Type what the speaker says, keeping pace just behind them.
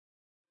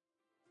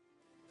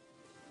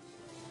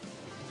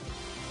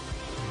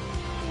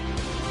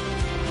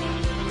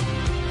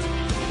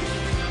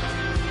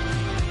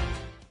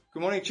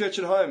Good morning, church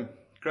at home.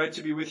 Great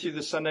to be with you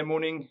this Sunday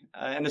morning.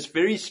 And it's a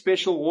very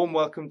special, warm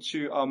welcome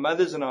to our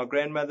mothers and our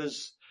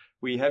grandmothers.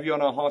 We have you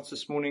on our hearts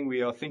this morning.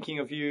 We are thinking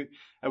of you.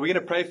 And we're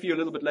going to pray for you a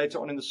little bit later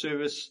on in the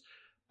service.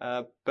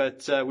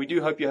 But we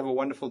do hope you have a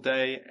wonderful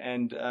day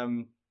and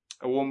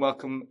a warm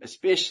welcome, a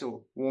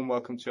special warm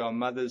welcome to our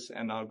mothers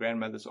and our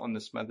grandmothers on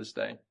this Mother's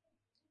Day.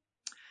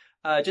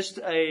 Just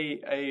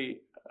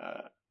a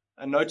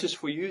notice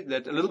for you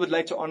that a little bit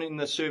later on in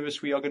the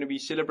service, we are going to be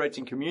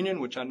celebrating communion,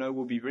 which I know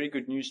will be very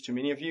good news to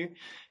many of you.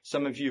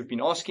 Some of you have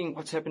been asking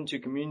what's happened to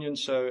communion.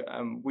 So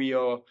we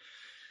are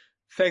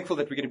thankful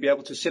that we're going to be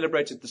able to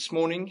celebrate it this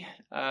morning.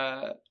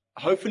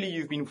 Hopefully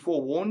you've been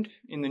forewarned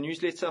in the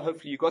newsletter.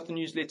 Hopefully you got the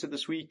newsletter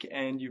this week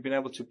and you've been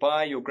able to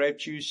buy your grape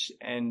juice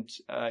and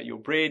your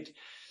bread,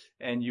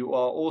 and you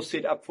are all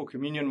set up for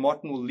communion.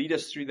 Martin will lead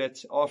us through that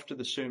after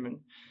the sermon.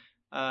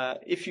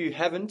 If you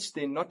haven't,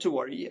 then not to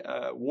worry.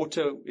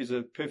 Water is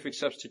a perfect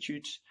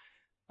substitute,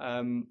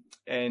 and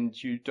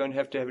you don't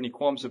have to have any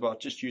qualms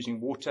about just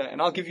using water.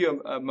 And I'll give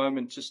you a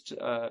moment.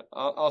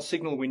 I'll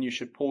signal when you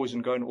should pause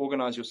and go and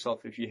organize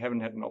yourself if you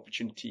haven't had an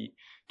opportunity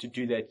to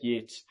do that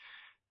yet.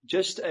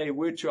 Just a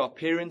word to our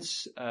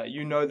parents.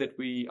 You know that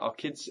our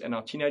kids and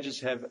our teenagers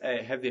have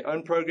their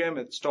own program.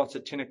 It starts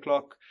at 10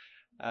 o'clock.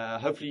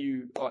 Hopefully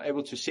you are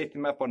able to set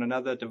them up on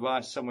another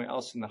device somewhere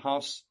else in the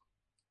house.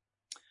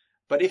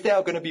 But if they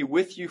are going to be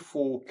with you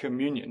for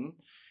communion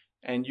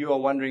and you are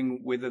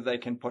wondering whether they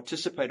can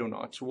participate or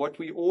not, what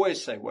we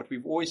always say, what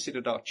we've always said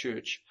at our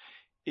church,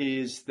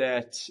 is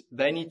that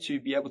they need to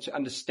be able to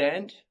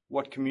understand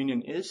what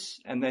communion is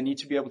and they need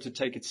to be able to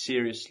take it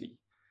seriously.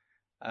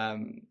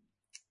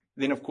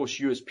 Then, of course,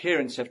 you as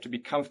parents have to be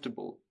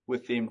comfortable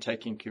with them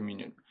taking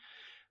communion.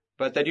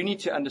 But they do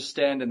need to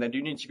understand and they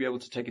do need to be able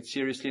to take it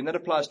seriously. And that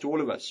applies to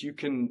all of us. You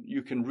can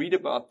read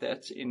about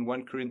that in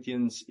 1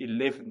 Corinthians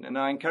 11. And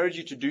I encourage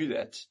you to do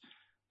that.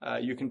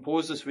 You can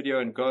pause this video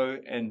and go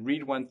and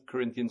read 1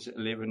 Corinthians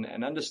 11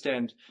 and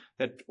understand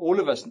that all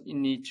of us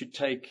need to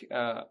take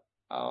the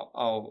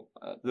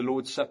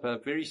Lord's Supper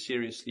very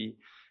seriously.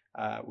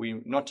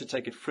 Not to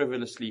take it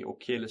frivolously or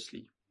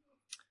carelessly.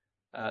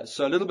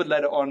 So a little bit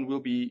later on,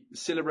 we'll be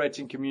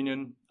celebrating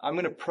communion. I'm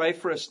going to pray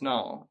for us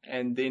now.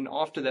 And then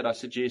after that, I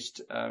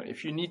suggest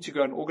if you need to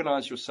go and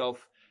organize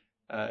yourself,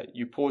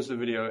 you pause the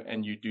video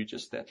and you do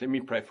just that. Let me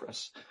pray for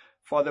us.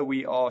 Father,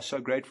 we are so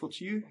grateful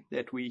to you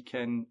that we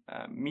can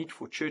meet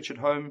for church at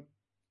home.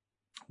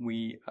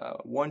 We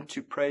want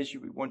to praise you.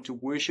 We want to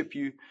worship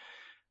you.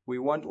 We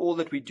want all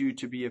that we do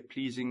to be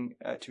pleasing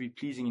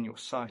in your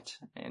sight.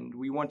 And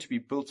we want to be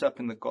built up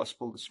in the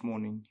gospel this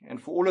morning.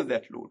 And for all of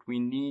that, Lord, we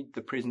need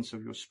the presence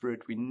of your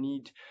Spirit. We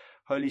need,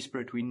 Holy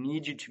Spirit, we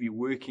need you to be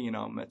working in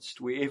our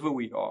midst, wherever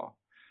we are.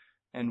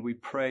 And we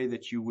pray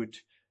that you would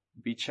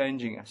be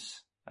changing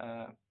us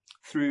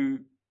through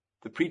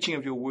the preaching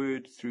of your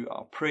word, through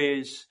our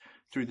prayers,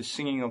 through the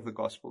singing of the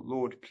gospel.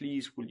 Lord,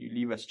 please will you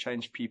leave us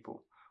changed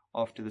people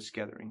after this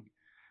gathering.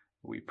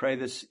 We pray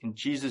this in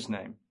Jesus'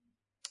 name.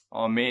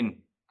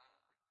 Amen.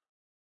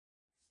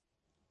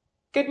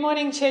 Good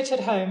morning, church at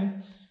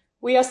home.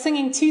 We are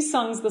singing 2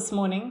 songs this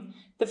morning.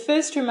 The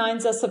first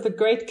reminds us of the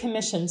Great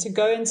Commission to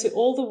go into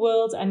all the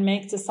world and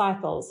make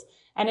disciples,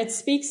 and it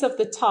speaks of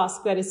the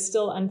task that is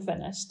still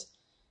unfinished.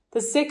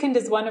 The second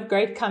is one of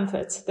great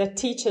comfort that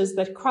teaches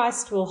that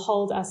Christ will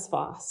hold us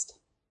fast.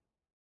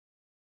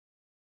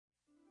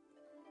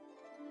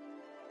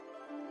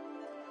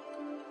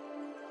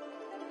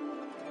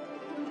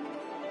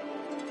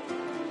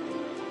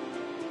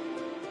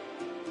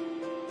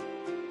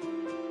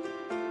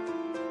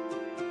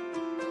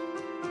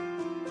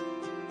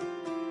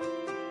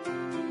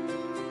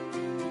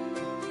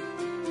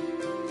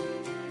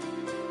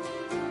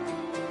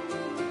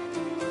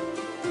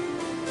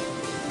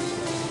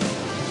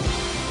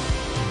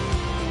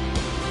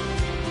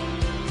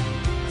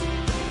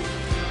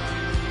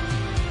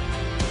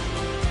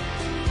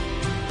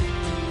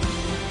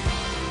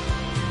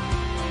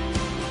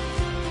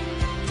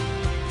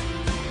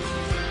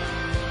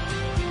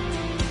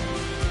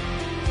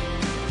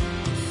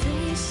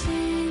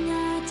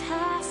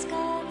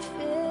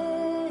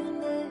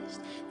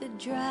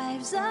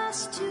 Drives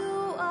us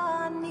to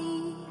our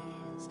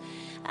knees.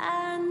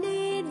 I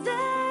need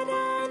that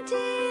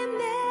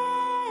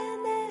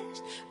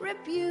undiminished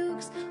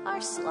rebukes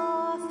our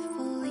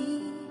slothful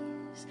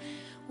ease.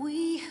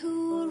 We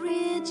who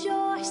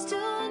rejoice to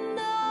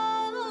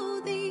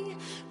know thee,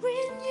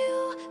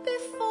 renew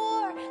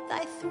before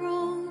thy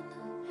throne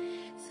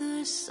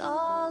the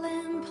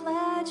solemn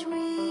pledge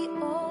we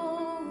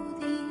owe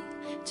thee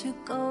to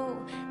go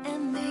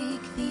and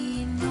make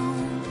thee known.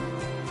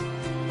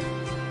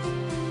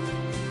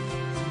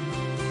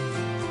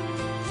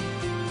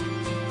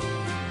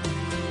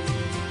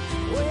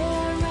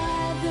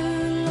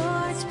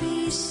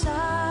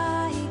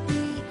 Beside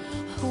me,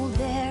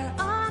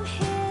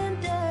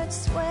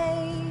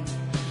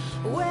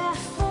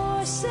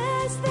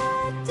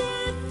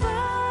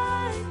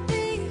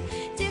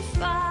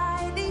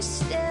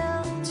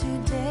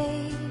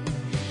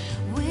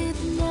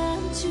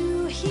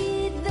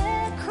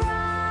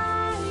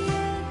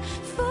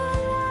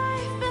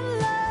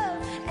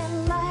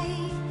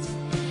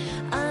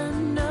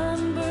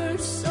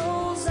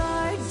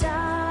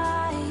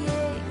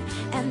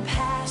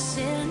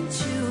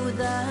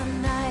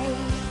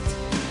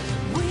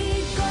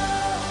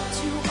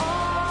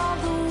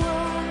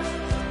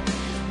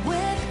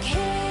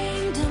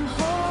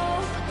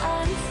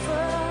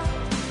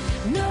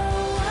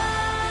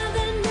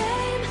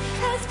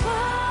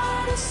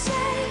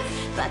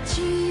 but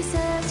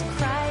Jesus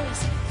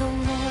Christ the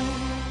Lord.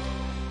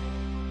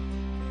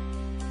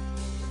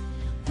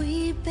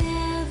 We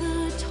bear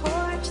the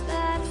torch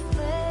that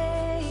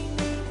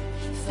flaming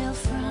fell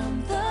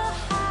from the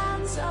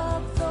hands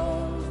of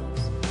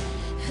those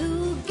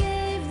who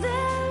gave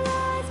their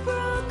life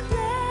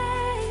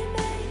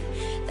proclaiming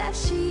that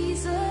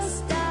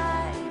Jesus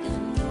died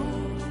and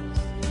rose.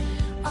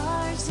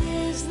 Ours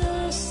is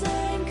the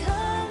same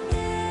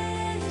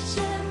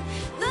commission,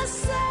 the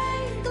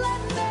same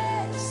glad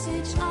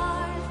message,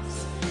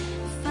 ours,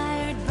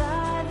 fired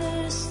by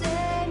the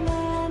same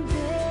ambition.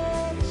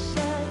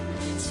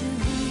 To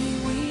Thee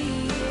we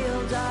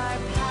yield our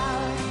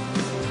power.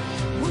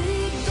 We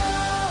go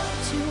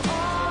to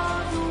all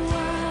the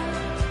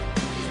world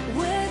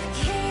with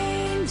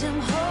kingdom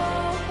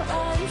hope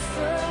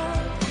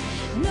unfurled.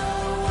 No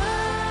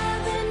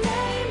other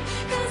name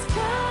has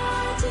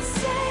power to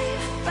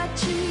save but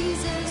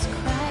Jesus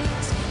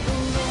Christ the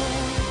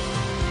Lord.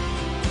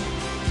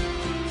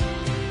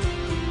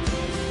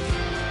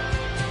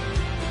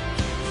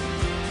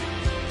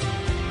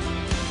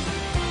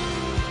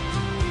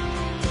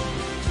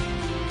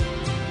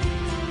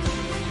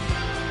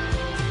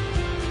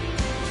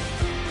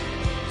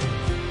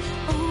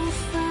 Oh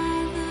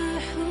Father,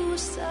 who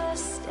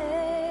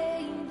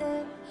sustained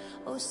them,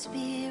 oh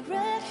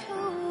Spirit,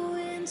 who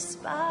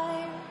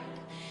inspired,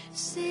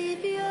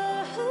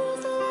 Savior,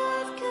 whose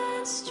love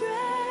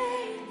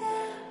constrained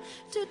them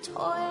to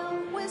toil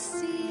with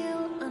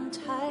zeal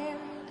untired.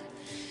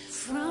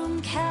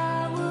 From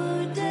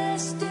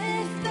cowardice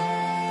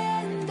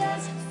defend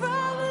us,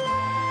 from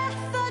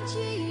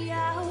lethargy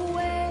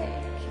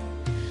awake.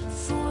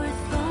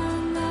 Forth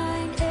on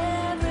Thine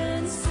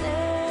errand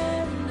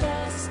send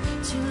us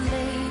to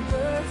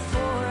labor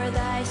for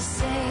Thy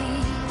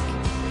sake.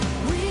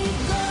 We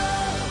go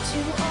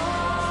to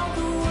all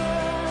the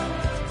world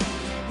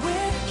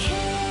with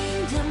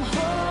kingdom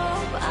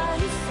hope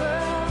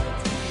unfurled.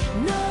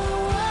 No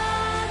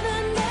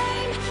other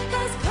name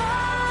has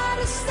power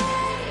to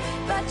save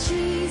but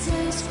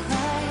Jesus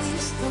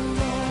Christ the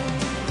Lord.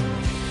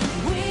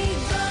 We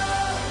go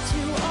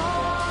to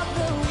all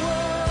the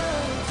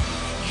world,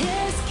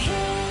 His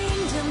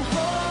kingdom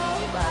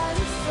hope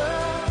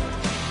unfurled.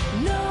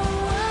 No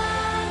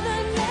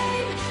other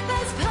name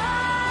has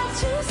power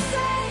to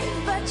save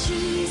but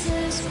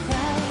Jesus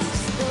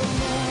Christ the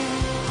Lord.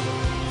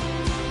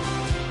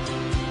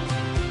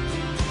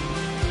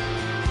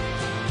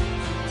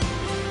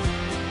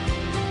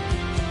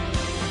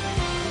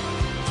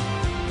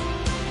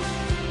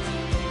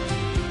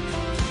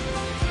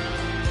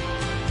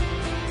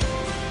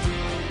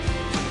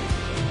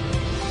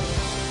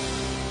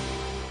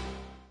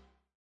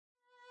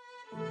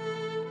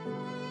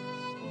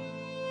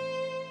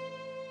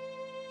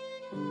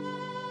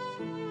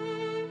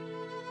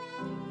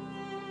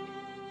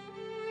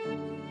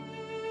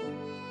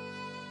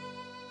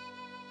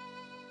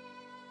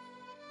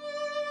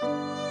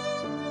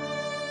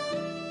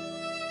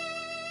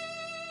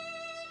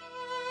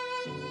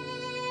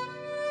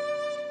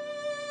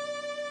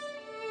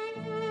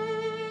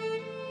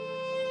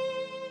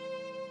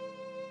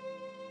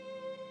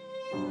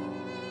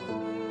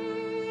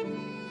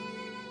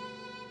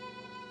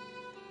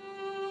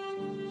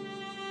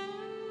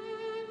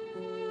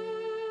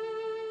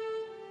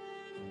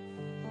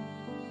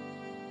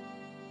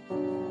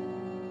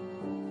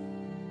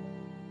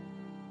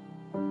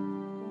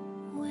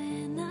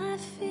 When I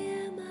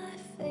fear my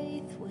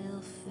faith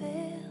will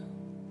fail,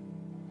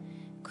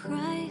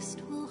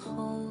 Christ will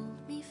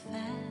hold me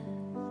fast.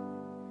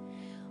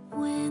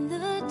 When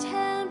the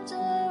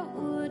tempter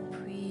would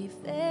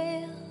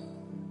prevail,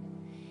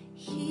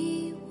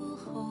 He will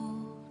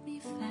hold me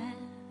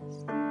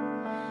fast.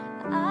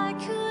 I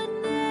could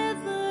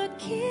never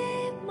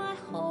keep my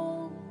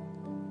hold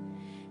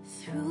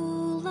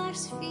through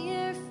life's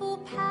fearful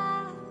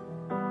path,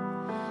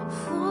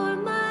 for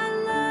my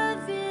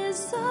love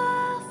is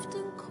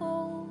often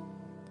cold.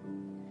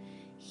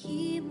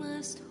 He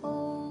must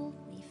hold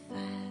me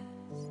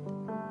fast.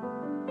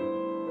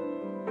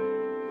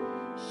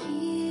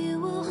 He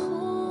will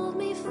hold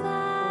me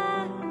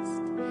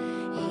fast.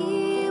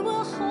 He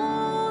will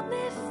hold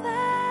me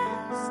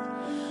fast.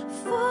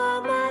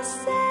 For my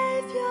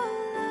Savior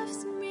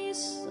loves me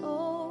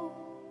so.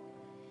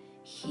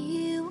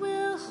 He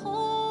will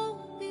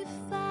hold me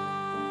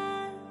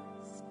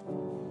fast.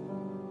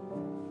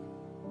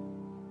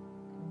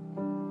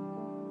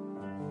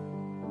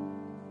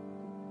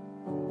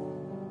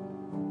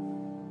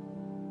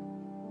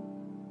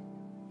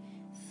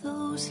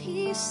 Those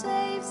He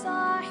saves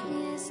are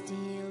His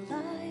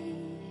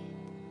delight.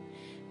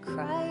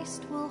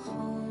 Christ will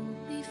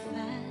hold me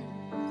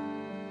fast.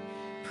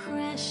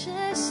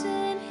 Precious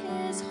in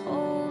His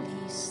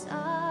holy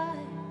sight,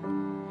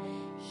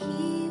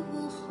 He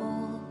will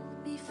hold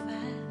me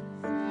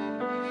fast.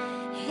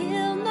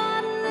 He'll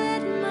not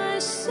let my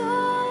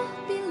soul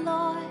be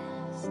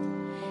lost.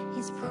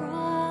 His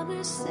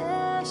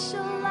promises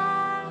shall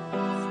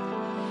last.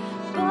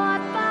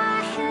 Bought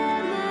by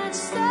Him at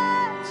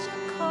such a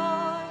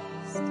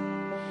cost,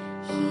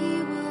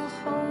 He will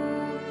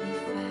hold me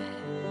fast.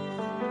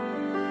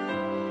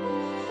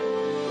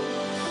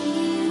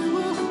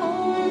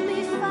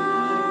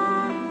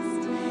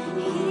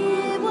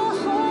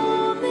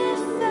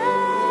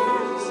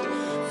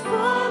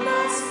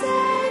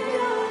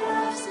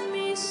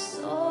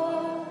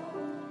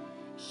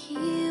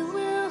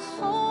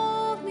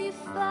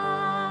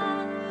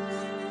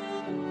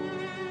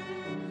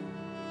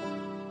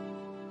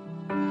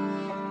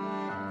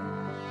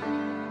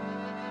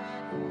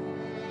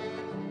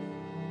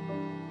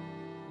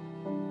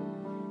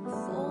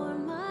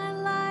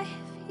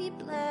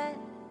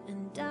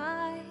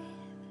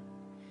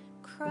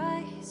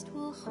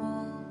 will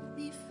hold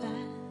me fast.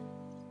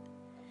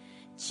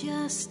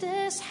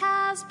 Justice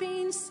has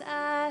been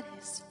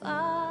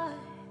satisfied.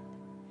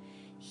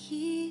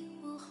 He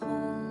will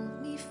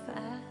hold me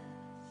fast.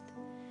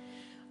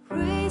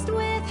 Raised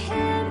with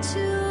him to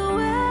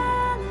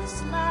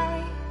endless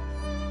life.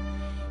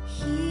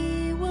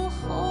 He will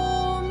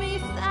hold me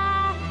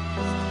fast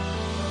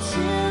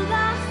till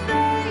our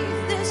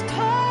faith is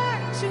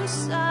turned to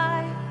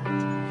sight.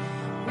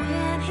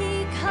 When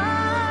he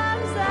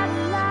comes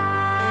at last,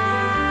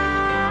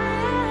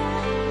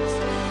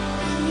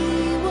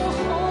 he will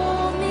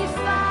hold me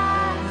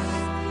fast.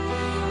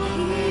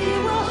 He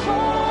will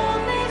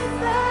hold me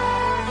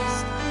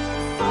fast,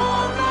 for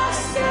my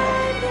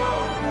Savior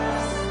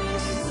loves me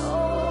so.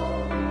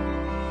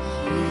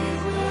 He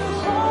will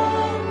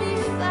hold me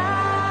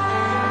fast.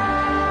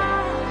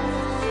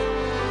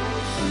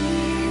 He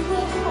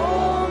will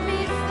hold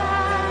me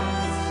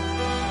fast.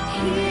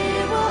 He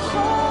will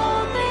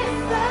hold me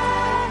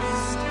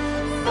fast,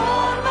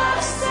 for my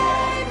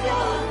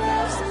Savior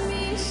loves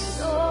me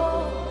so.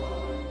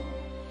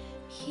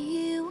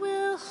 He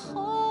will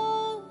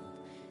hold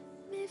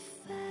me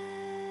fast.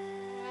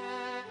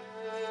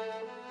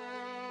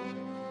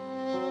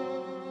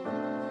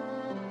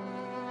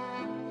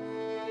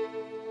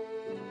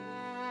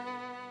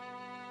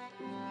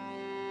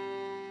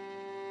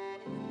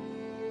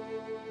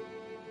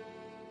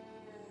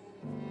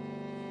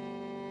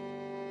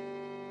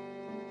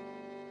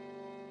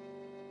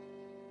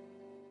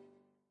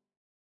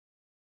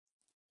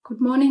 Good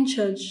morning,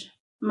 church.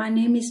 My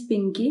name is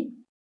Pinky.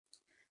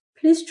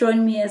 Please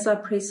join me as I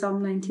pray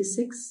Psalm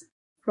 96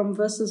 from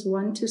verses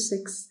 1 to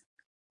 6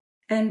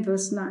 and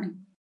verse 9.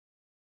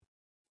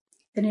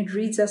 And it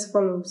reads as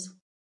follows.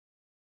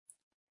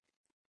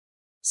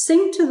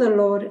 Sing to the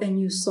Lord a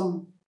new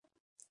song.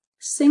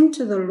 Sing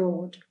to the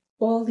Lord,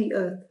 all the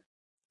earth.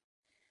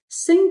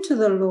 Sing to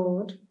the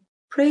Lord,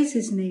 praise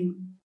his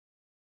name.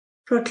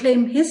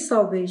 Proclaim his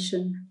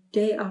salvation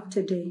day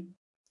after day.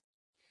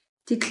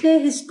 Declare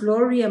his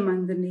glory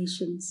among the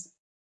nations,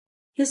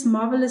 his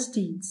marvelous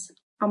deeds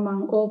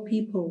among all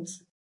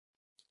peoples.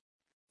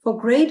 For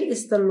great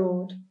is the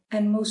Lord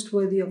and most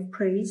worthy of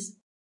praise.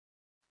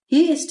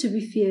 He is to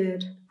be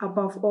feared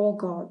above all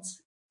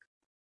gods.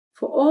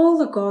 For all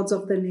the gods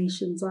of the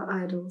nations are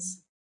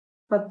idols,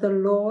 but the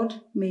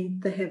Lord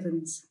made the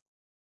heavens.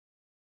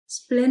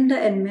 Splendor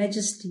and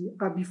majesty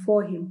are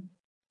before him.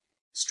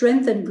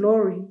 Strength and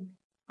glory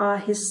are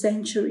his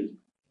sanctuary.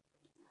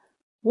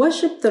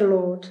 Worship the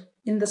Lord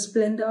in the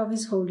splendor of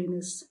his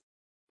holiness.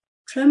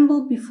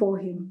 Tremble before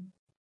him,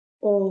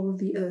 all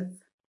the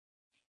earth.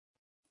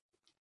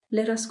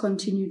 Let us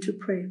continue to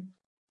pray.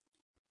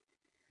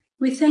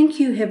 We thank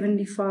you,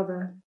 Heavenly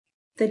Father,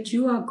 that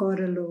you are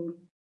God alone,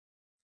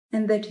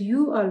 and that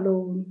you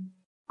alone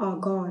are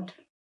God.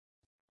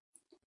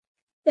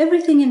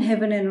 Everything in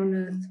heaven and on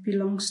earth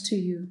belongs to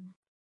you.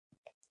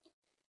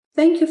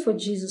 Thank you for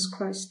Jesus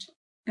Christ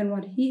and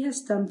what he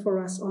has done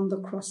for us on the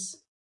cross.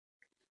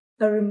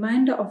 A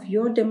reminder of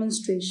your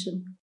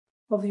demonstration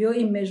of your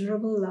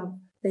immeasurable love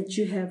that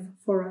you have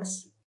for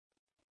us.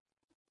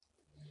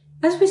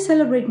 As we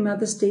celebrate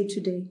Mother's Day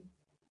today,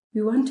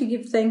 we want to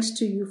give thanks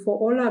to you for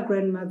all our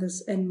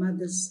grandmothers and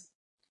mothers,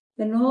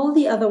 and all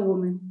the other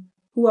women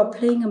who are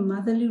playing a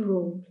motherly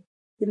role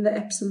in the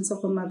absence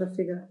of a mother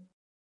figure.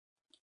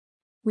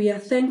 We are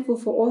thankful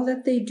for all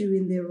that they do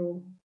in their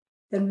role,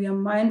 and we are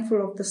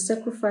mindful of the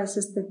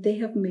sacrifices that they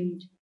have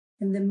made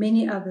and the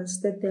many others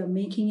that they are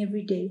making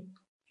every day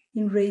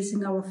in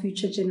raising our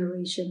future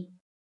generation.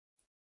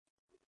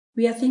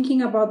 We are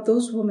thinking about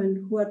those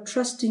women who are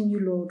trusting you,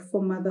 Lord, for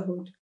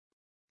motherhood,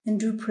 and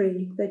do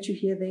pray that you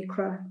hear their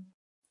cry.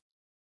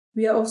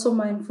 We are also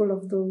mindful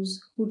of those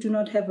who do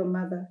not have a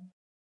mother,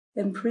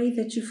 and pray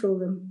that you fill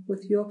them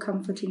with your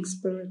comforting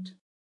spirit.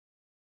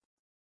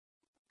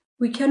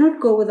 We cannot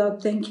go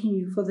without thanking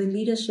you for the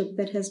leadership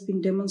that has been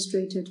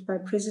demonstrated by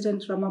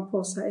President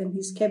Ramaphosa and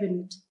his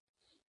cabinet,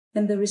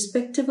 and the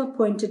respective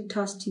appointed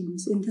task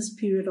teams in this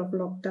period of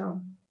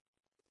lockdown.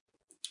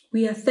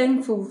 We are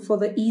thankful for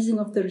the easing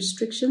of the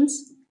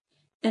restrictions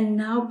and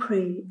now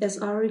pray as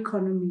our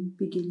economy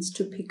begins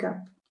to pick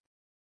up.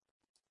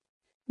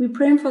 We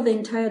pray for the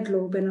entire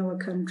globe and our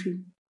country,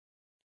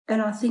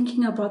 and are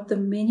thinking about the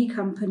many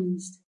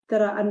companies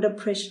that are under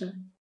pressure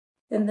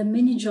and the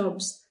many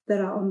jobs that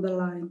are on the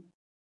line.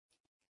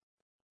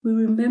 We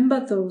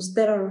remember those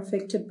that are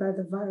affected by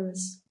the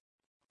virus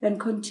and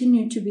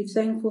continue to be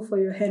thankful for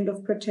your hand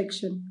of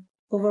protection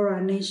over our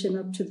nation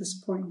up to this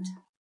point.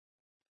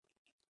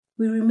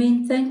 We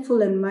remain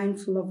thankful and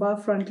mindful of our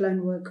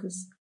frontline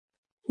workers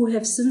who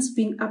have since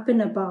been up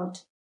and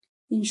about,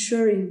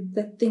 ensuring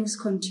that things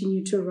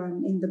continue to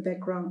run in the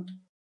background.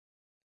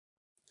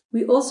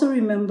 We also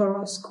remember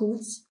our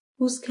schools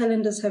whose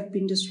calendars have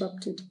been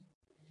disrupted,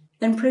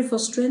 and pray for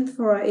strength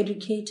for our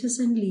educators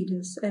and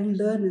leaders and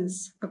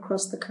learners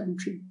across the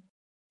country.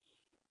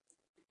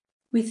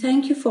 We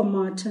thank you for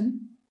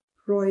Martin,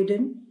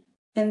 Royden,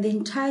 and the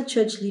entire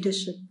church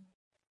leadership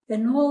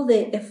and all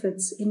their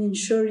efforts in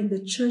ensuring the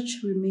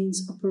church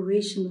remains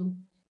operational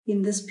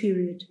in this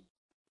period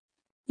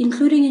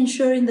including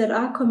ensuring that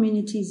our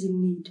communities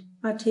in need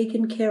are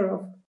taken care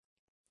of.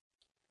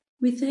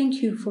 We thank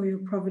you for your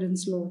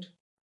providence, Lord,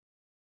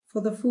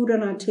 for the food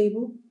on our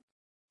table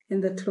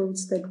and the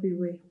clothes that we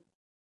wear.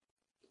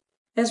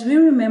 As we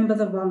remember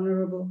the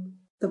vulnerable,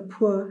 the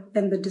poor,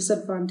 and the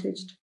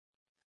disadvantaged,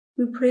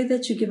 we pray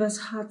that you give us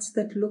hearts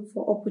that look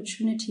for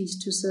opportunities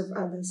to serve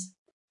others,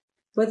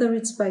 whether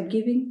it's by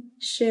giving,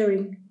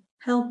 sharing,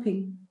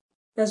 helping,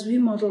 as we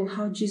model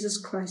how Jesus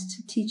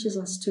Christ teaches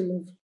us to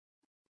live.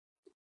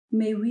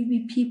 May we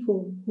be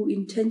people who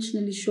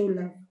intentionally show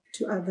love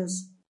to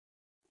others.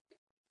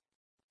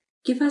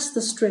 Give us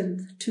the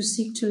strength to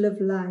seek to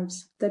live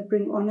lives that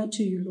bring honor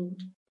to you,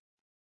 Lord,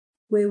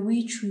 where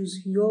we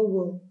choose your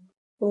will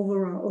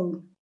over our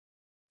own.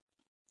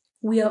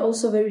 We are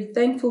also very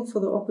thankful for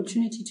the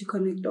opportunity to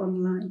connect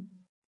online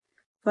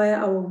via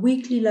our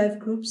weekly life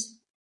groups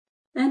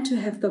and to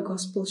have the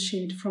gospel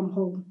shared from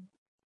home.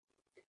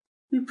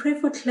 We pray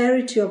for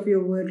clarity of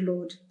your word,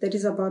 Lord, that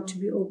is about to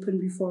be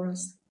opened before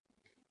us,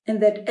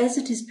 and that as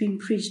it is being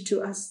preached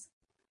to us,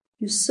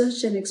 you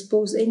search and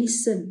expose any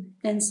sin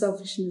and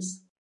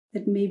selfishness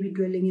that may be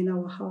dwelling in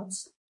our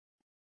hearts.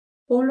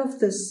 All of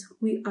this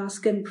we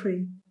ask and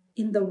pray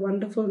in the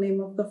wonderful name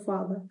of the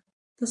Father,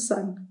 the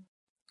Son,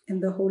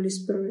 and the Holy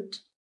Spirit.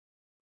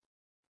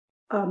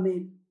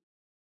 Amen.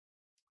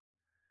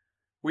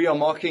 We are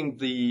marking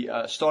the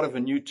start of a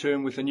new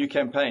term with a new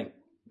campaign.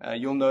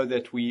 You'll know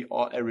that we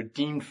are a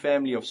redeemed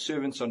family of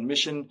servants on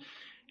mission.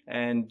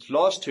 And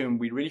last term,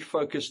 we really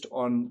focused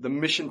on the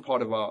mission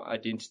part of our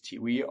identity.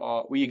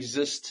 We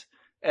exist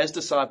as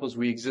disciples.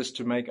 We exist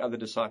to make other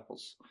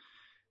disciples.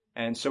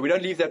 And so we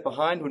don't leave that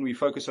behind when we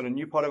focus on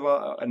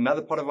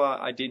another part of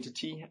our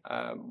identity.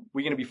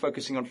 We're going to be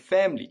focusing on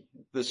family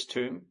this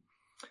term.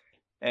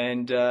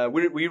 And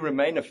we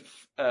remain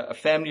a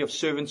family of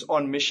servants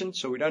on mission,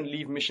 so we don't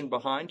leave mission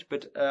behind.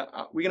 But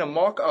we're going to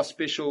mark our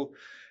special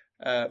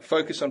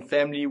focus on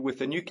family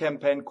with a new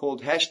campaign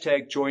called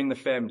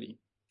 #JoinTheFamily.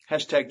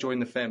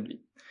 #JoinTheFamily.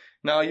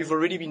 Now, you've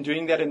already been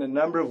doing that in a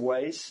number of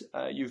ways.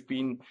 You've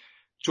been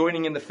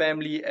joining in the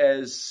family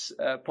as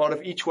part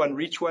of Each One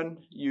Reach One.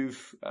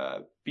 You've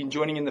been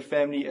joining in the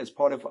family as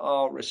part of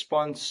our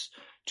response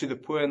to the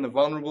poor and the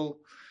vulnerable.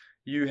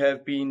 You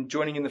have been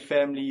joining in the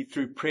family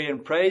through prayer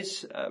and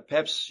praise.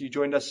 Perhaps you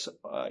joined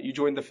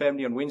the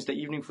family on Wednesday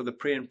evening for the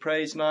prayer and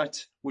praise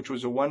night, which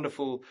was a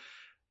wonderful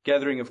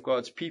gathering of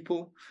God's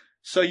people.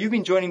 So you've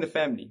been joining the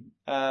family.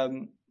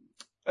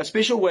 A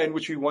special way in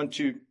which we want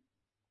to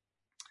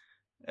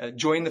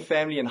join the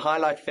family and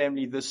highlight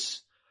family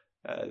this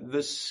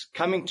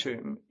coming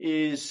term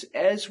is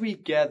as we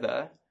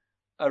gather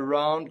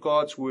around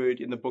God's word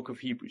in the book of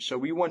Hebrews. So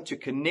we want to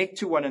connect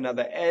to one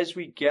another as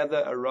we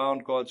gather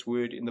around God's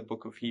word in the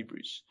book of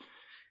Hebrews.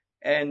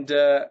 And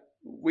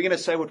we're going to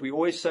say what we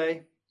always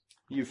say.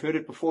 You've heard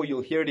it before,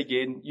 you'll hear it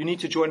again. You need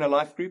to join a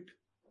life group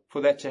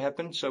for that to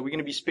happen. So we're going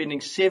to be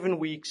spending 7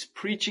 weeks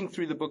preaching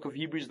through the book of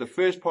Hebrews, the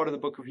first part of the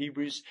book of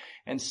Hebrews,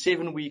 and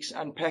 7 weeks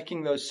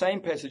unpacking those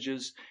same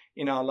passages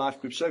in our life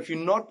group. So if you're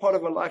not part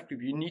of a life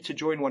group, you need to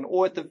join one,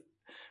 or at the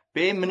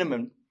bare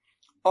minimum,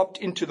 opt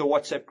into the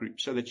WhatsApp group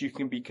so that you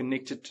can be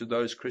connected to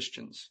those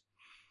Christians.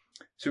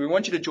 So we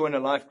want you to join a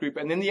life group.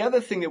 And then the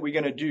other thing that we're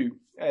going to do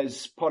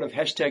as part of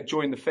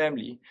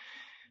 #JoinTheFamily,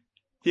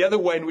 the other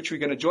way in which we're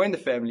going to join the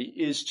family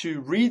is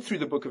to read through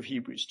the book of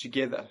Hebrews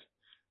together.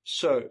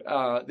 So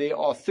there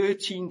are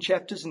 13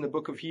 chapters in the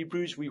book of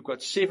Hebrews. We've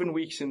got 7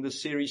 weeks in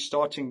this series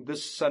starting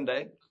this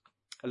Sunday,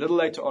 a little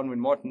later on when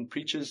Martin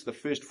preaches the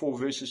first 4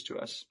 verses to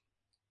us.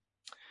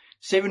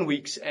 7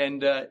 weeks,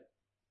 and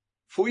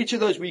for each of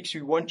those weeks,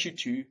 we want you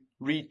to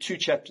read 2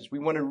 chapters. We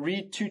want to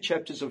read 2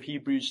 chapters of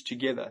Hebrews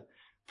together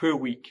per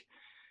week.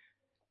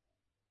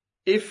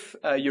 If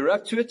you're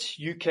up to it,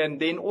 you can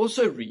then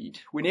also read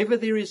whenever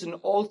there is an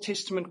Old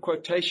Testament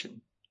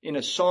quotation in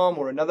a psalm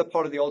or another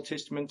part of the Old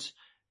Testament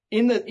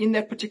in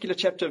that particular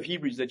chapter of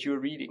Hebrews that you're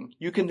reading,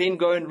 you can then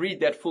go and read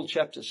that full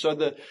chapter. So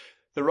the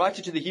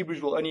writer to the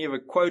Hebrews will only ever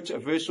quote a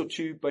verse or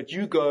 2, but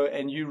you go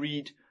and you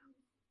read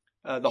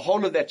the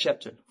whole of that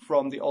chapter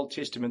from the Old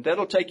Testament.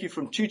 That'll take you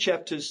from 2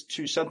 chapters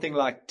to something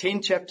like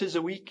 10 chapters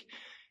a week.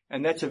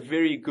 And that's a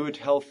very good,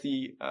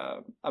 healthy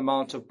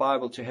amount of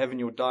Bible to have in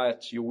your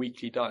diet, your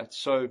weekly diet.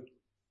 So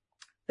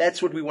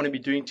that's what we want to be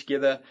doing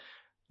together.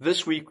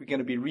 This week, we're going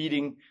to be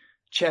reading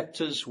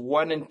chapters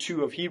 1 and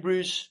 2 of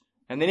Hebrews.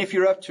 And then if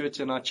you're up to it,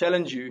 and I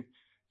challenge you,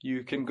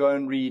 you can go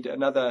and read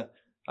another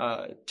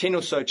 10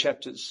 or so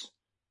chapters,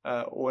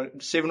 or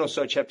 7 or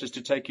so chapters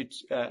to take you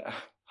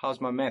how's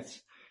my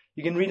maths?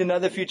 You can read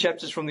another few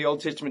chapters from the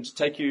Old Testament to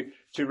take you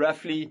to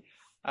roughly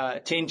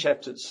 10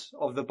 chapters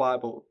of the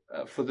Bible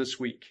for this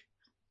week.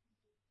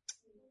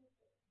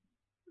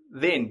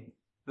 Then,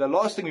 the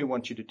last thing we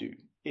want you to do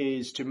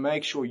is to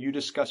make sure you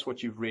discuss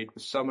what you've read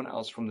with someone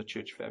else from the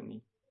church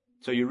family.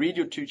 So you read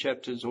your 2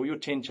 chapters or your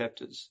 10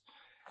 chapters,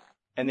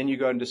 and then you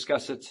go and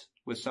discuss it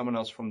with someone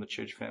else from the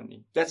church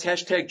family. That's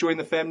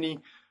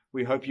 #JoinTheFamily.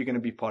 We hope you're going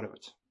to be part of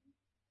it.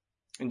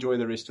 Enjoy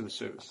the rest of the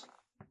service.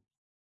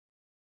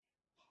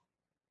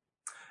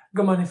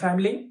 Good morning,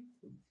 family.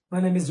 My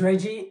name is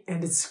Reggie,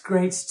 and it's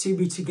great to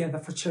be together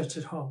for Church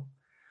at Home.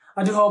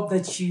 I do hope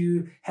that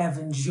you have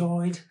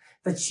enjoyed,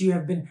 that you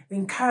have been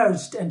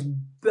encouraged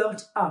and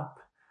built up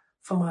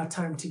from our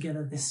time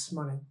together this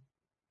morning.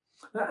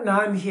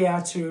 Now I'm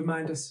here to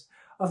remind us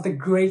of the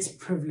great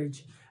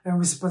privilege and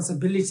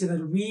responsibility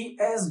that we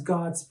as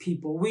God's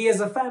people, we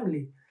as a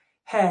family,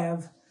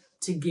 have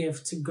to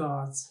give to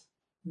God's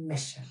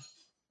mission.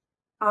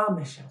 Our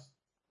mission.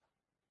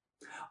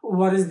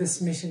 What is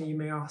this mission, you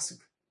may ask?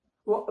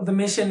 Well, the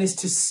mission is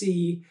to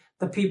see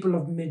the people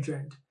of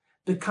Midrand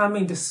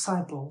becoming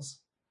disciples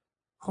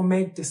who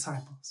make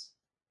disciples.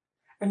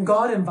 And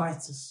God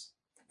invites us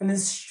and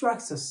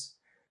instructs us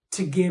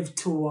to give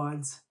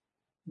towards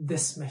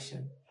this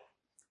mission,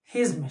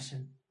 His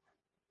mission,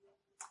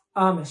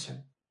 our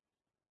mission.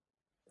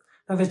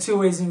 Now, there are two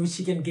ways in which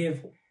you can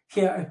give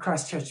here at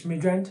Christ Church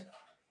Midrand.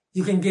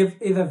 You can give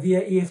either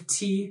via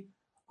EFT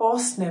or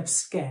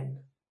SnapScan.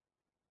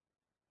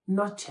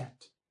 Not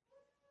yet.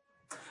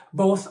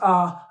 Both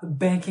our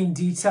banking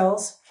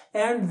details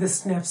and the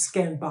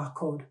SnapScan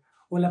barcode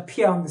will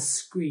appear on the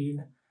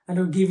screen, and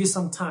it will give you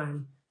some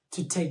time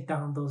to take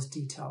down those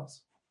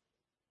details.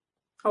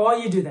 And while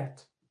you do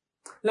that,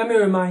 let me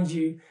remind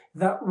you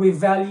that we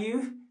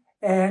value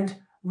and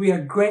we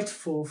are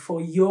grateful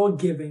for your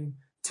giving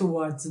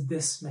towards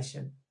this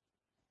mission,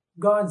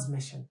 God's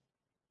mission,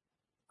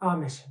 our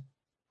mission.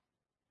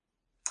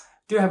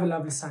 Do have a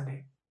lovely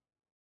Sunday.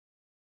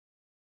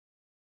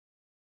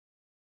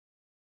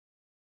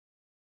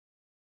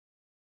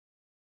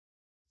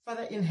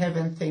 Father in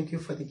heaven, thank you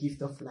for the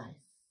gift of life,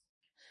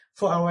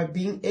 for our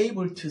being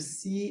able to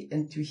see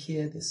and to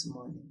hear this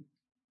morning.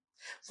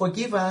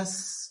 Forgive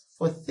us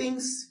for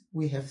things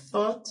we have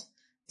thought,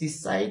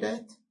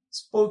 decided,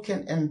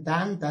 spoken, and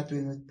done that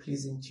were not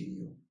pleasing to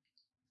you.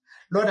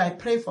 Lord, I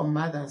pray for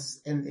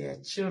mothers and their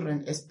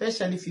children,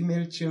 especially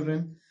female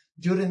children,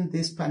 during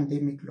this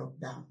pandemic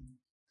lockdown.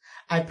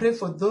 I pray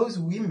for those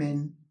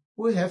women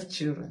who have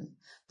children,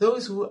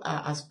 those who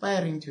are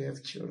aspiring to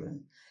have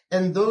children,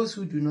 and those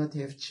who do not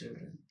have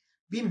children.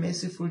 Be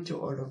merciful to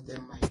all of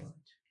them, my Lord.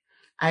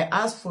 I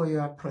ask for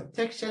your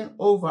protection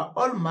over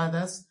all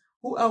mothers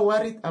who are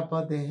worried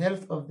about the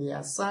health of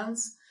their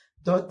sons,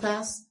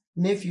 daughters,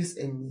 nephews,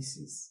 and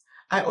nieces.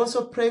 I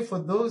also pray for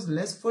those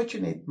less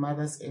fortunate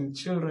mothers and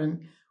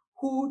children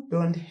who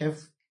don't have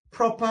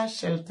proper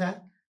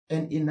shelter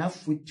and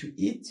enough food to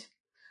eat,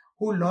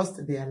 who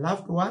lost their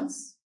loved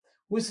ones,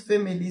 whose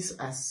families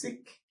are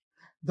sick,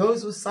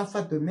 those who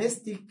suffer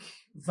domestic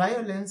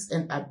violence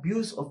and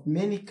abuse of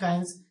many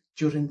kinds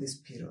during this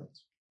period.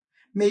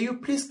 May you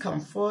please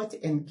comfort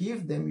and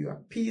give them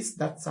your peace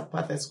that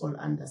surpasses all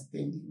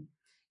understanding.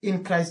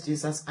 In Christ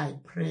Jesus, I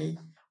pray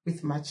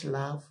with much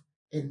love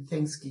and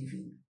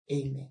thanksgiving.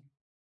 Amen.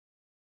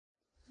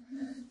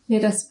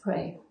 Let us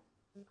pray.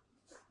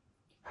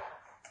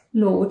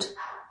 Lord,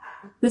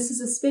 this is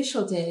a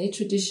special day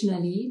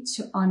traditionally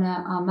to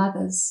honor our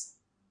mothers.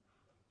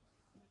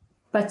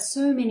 But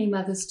so many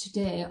mothers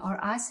today are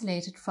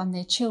isolated from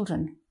their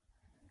children,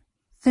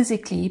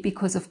 physically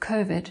because of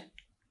COVID,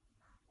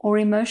 or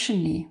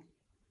emotionally.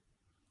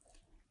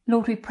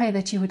 Lord, we pray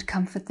that you would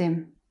comfort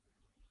them.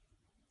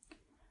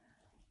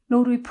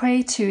 Lord, we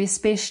pray too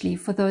especially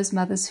for those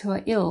mothers who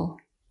are ill.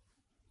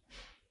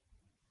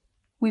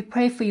 We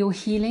pray for your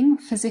healing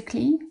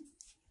physically,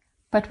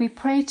 but we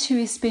pray too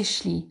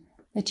especially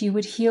that you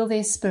would heal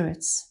their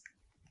spirits,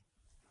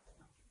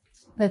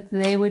 that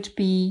they would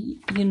be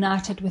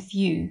united with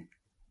you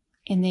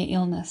in their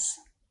illness.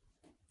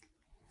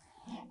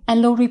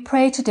 And Lord, we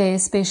pray today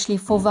especially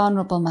for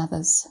vulnerable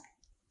mothers,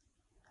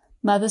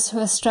 mothers who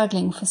are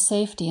struggling for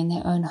safety in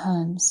their own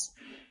homes,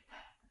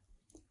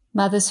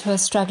 mothers who are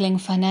struggling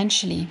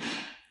financially,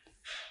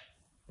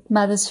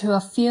 mothers who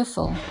are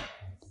fearful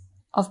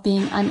of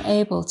being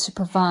unable to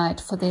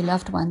provide for their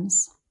loved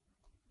ones.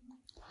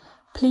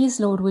 Please,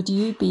 Lord, would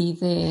you be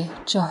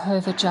their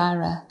Jehovah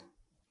Jireh,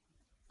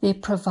 their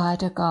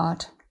provider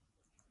God.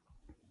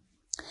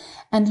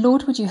 And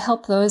Lord, would you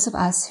help those of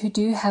us who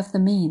do have the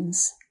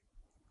means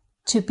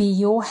to be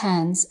your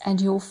hands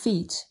and your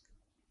feet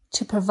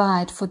to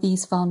provide for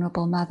these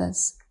vulnerable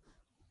mothers.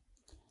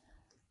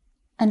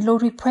 And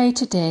Lord, we pray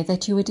today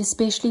that you would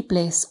especially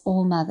bless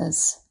all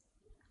mothers,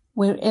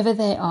 wherever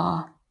they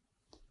are.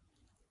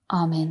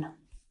 Amen.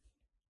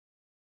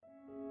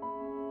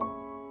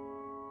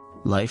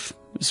 Life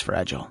is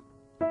fragile.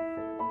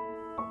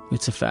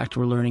 It's a fact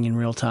we're learning in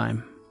real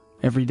time,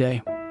 every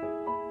day.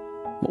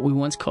 What we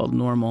once called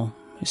normal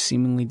has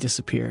seemingly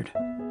disappeared.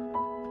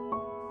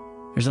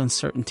 There's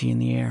uncertainty in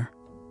the air,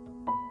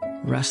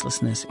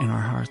 restlessness in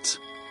our hearts.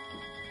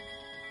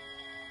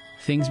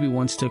 Things we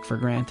once took for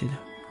granted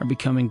are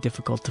becoming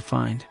difficult to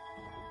find.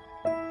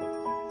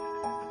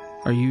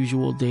 Our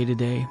usual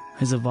day-to-day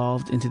has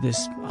evolved into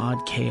this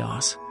odd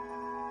chaos.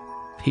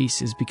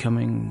 Peace is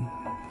becoming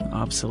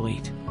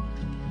obsolete.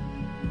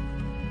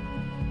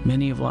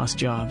 Many have lost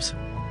jobs,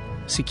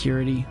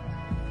 security,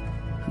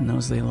 and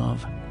those they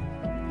love.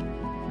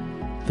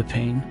 The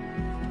pain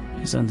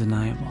is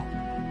undeniable.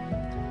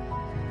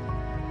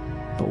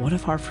 But what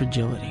if our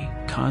fragility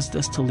caused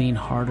us to lean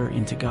harder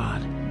into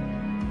God?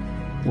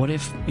 What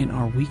if, in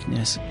our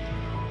weakness,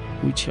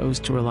 we chose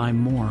to rely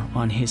more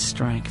on His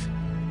strength?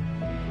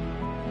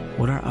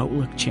 Would our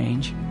outlook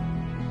change?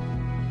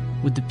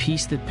 Would the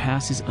peace that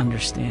passes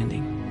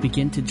understanding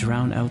begin to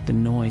drown out the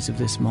noise of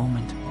this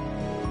moment?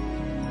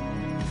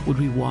 Would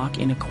we walk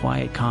in a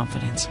quiet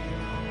confidence,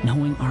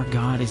 knowing our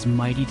God is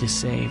mighty to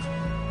save?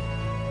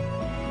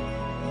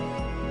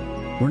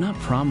 We're not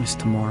promised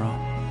tomorrow,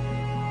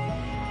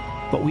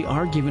 but we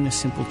are given a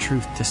simple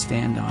truth to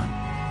stand on.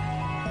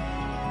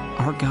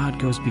 Our God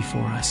goes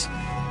before us.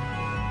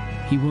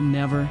 He will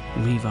never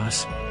leave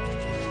us.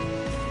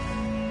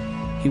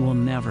 He will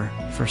never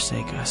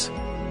forsake us.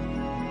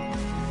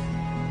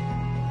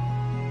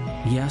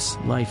 Yes,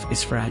 life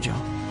is fragile.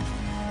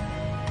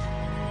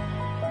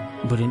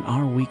 But in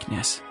our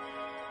weakness,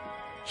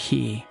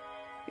 He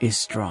is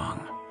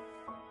strong.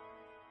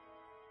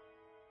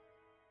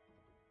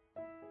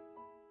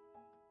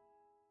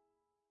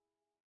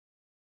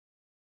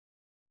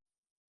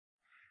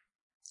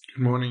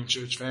 Good morning,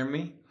 church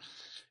family.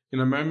 In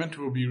a moment,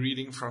 we'll be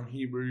reading from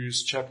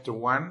Hebrews chapter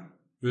 1,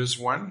 verse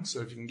 1.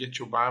 So if you can get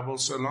your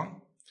Bibles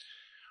along.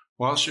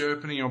 Whilst you're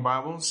opening your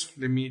Bibles,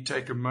 let me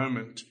take a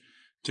moment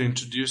to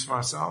introduce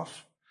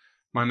myself.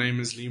 My name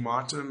is Lee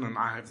Martin, and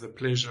I have the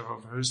pleasure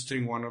of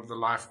hosting one of the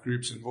life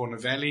groups in Warner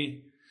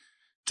Valley.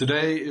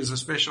 Today is a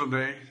special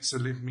day, so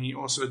let me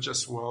also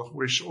just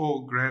wish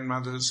all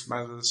grandmothers,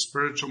 mothers,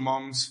 spiritual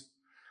moms,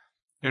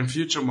 and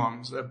future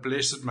moms a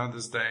blessed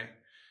Mother's Day.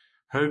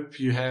 Hope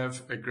you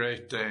have a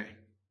great day.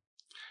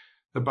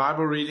 The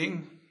Bible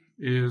reading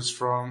is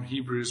from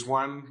Hebrews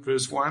 1,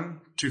 verse 1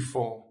 to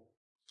 4.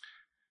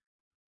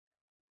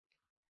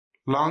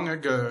 Long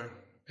ago,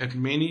 at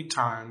many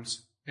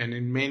times and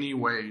in many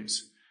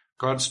ways,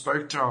 God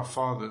spoke to our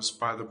fathers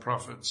by the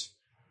prophets.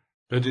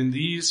 But in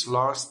these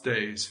last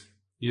days,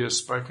 He has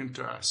spoken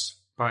to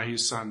us by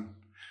His Son,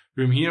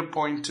 whom He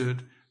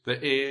appointed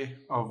the heir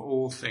of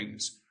all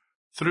things,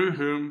 through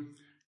whom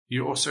He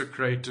also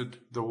created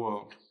the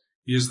world.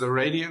 He is the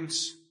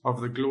radiance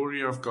of the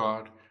glory of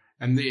God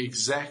and the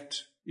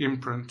exact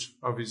imprint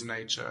of His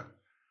nature.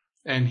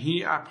 And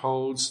He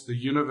upholds the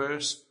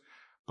universe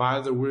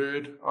by the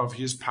word of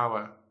His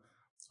power.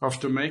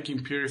 After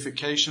making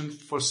purification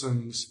for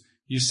sins,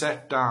 He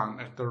sat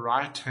down at the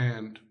right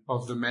hand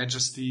of the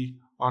Majesty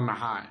on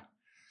high,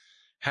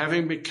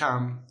 having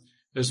become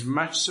as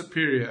much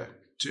superior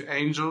to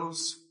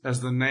angels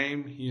as the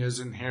name He has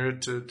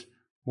inherited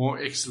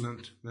more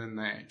excellent than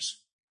theirs.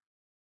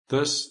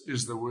 This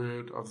is the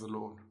word of the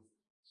Lord.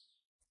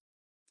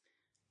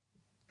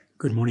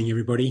 Good morning,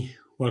 everybody.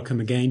 Welcome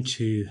again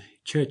to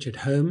Church at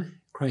Home,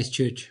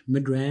 Christchurch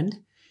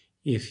Midrand.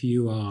 If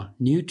you are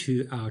new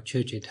to our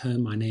Church at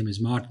Home, my name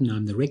is Martin.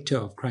 I'm the rector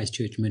of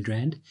Christchurch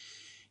Midrand.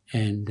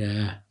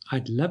 And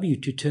I'd love you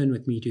to turn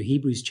with me to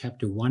Hebrews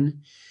chapter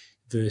 1,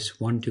 verse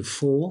 1 to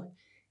 4.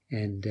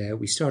 And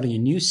we're starting a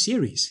new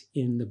series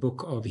in the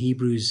book of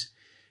Hebrews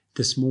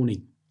this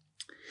morning.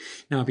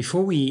 Now,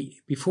 before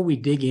we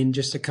dig in,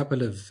 just a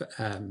couple of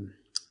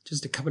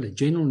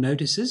general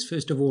notices.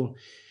 First of all,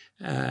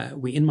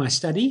 we're in my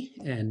study,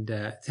 and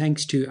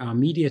thanks to our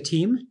media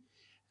team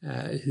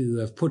who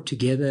have put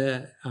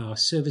together our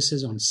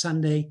services on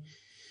Sunday,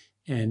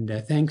 and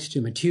thanks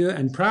to Mathieu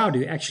and Proud,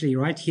 who are actually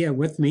right here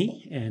with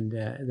me, and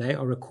they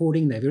are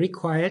recording. They're very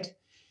quiet,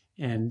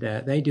 and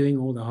they're doing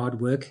all the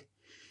hard work.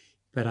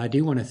 But I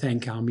do want to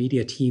thank our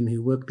media team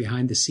who work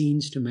behind the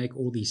scenes to make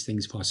all these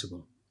things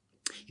possible.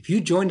 If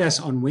you joined us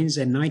on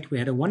Wednesday night, we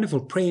had a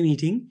wonderful prayer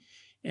meeting,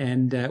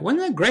 and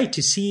wasn't it great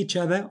to see each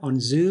other on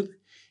Zoom?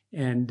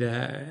 And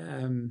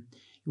it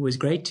was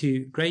great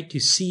to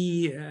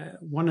see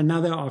one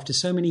another after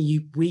so many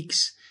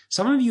weeks.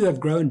 Some of you have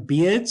grown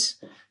beards.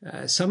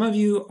 Some of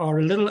you are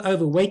a little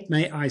overweight,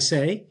 may I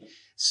say.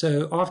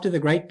 So after the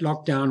great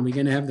lockdown, we're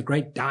going to have the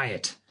great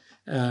diet.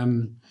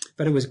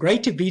 But it was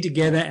great to be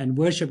together and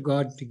worship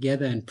God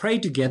together and pray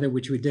together,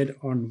 which we did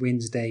on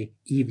Wednesday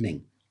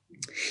evening.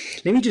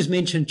 Let me just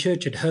mention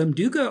Church at Home.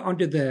 Do go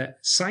onto the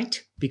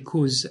site,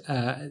 because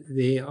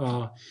there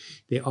are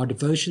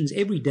devotions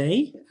every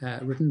day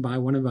written by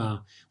one of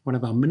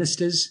our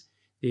ministers.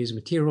 There's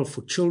material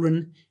for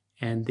children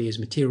and there's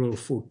material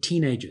for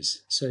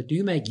teenagers. So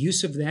do make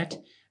use of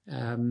that,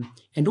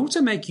 and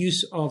also make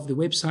use of the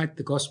website,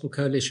 the Gospel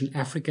Coalition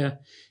Africa.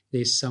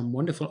 There's some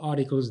wonderful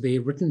articles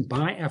there written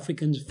by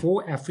Africans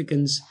for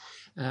Africans.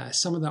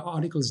 Some of the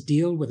articles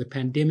deal with the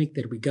pandemic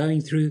that we're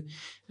going through,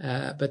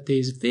 but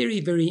there's very,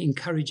 very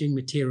encouraging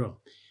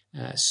material,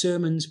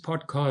 sermons,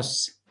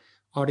 podcasts,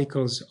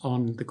 articles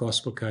on the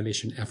Gospel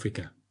Coalition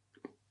Africa.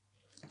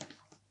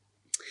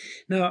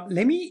 Now,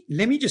 let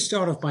me just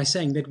start off by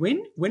saying that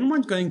when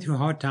one's going through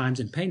hard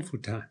times and painful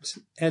times,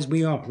 as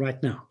we are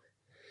right now,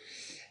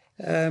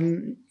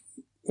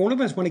 all of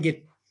us want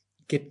to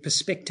get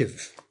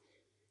perspective.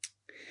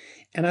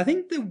 And I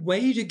think the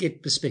way to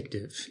get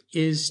perspective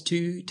is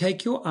to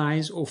take your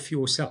eyes off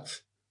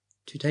yourself,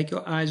 to take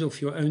your eyes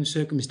off your own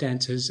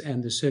circumstances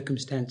and the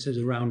circumstances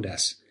around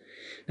us.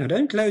 Now,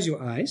 don't close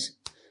your eyes,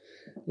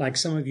 like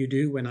some of you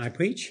do when I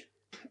preach.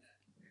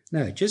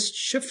 No, just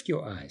shift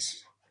your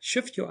eyes.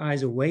 Shift your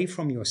eyes away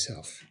from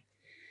yourself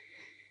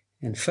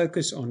and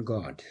focus on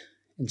God,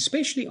 and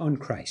especially on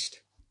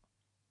Christ.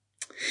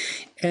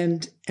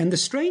 And the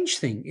strange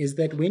thing is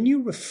that when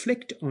you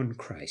reflect on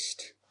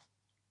Christ,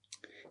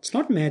 it's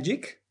not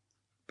magic,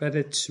 but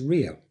it's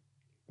real.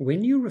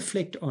 When you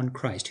reflect on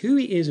Christ, who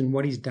he is and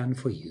what he's done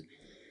for you,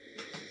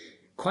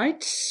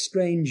 quite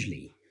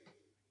strangely,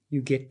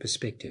 you get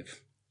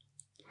perspective.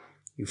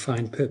 You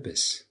find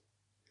purpose.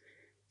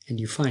 And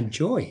you find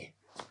joy.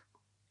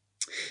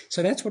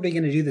 So that's what we're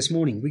going to do this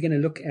morning. We're going to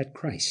look at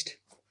Christ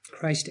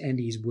and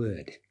his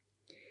word.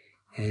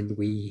 And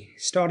we're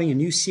starting a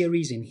new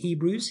series in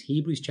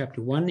Hebrews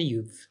chapter 1.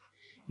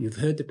 You've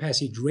heard the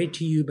passage read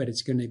to you, but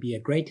it's going to be a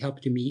great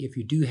help to me if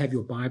you do have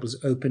your Bibles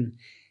open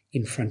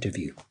in front of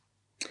you.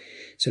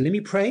 So let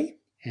me pray,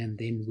 and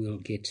then we'll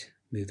get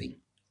moving.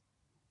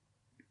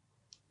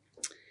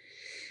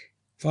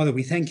 Father,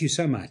 we thank you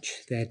so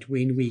much that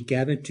when we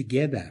gather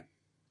together,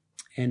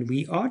 and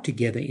we are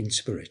together in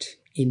spirit,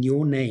 in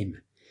your name,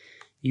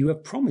 you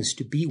have promised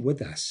to be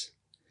with us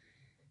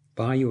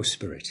by your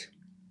Spirit.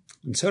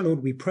 And so,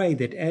 Lord, we pray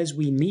that as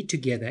we meet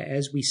together,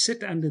 as we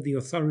sit under the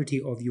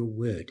authority of your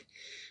word,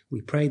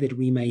 we pray that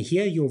we may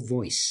hear your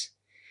voice,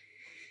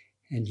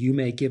 and you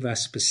may give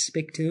us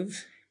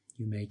perspective,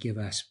 you may give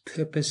us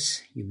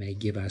purpose, you may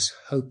give us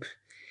hope,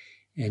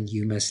 and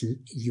you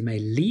may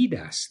lead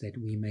us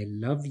that we may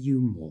love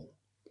you more.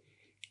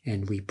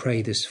 And we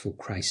pray this for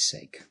Christ's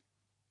sake.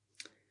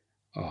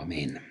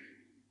 Amen.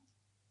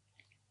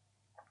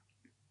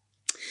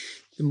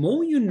 The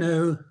more you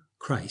know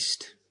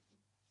Christ,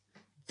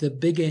 the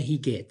bigger he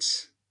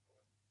gets,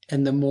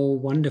 and the more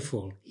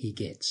wonderful he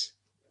gets.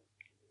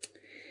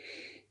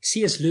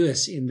 C.S.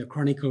 Lewis, in the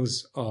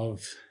Chronicles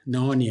of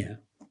Narnia,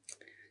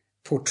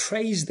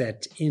 portrays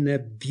that in a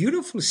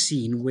beautiful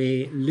scene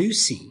where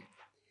Lucy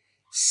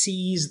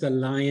sees the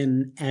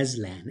lion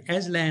Aslan.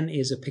 Aslan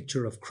is a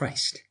picture of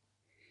Christ.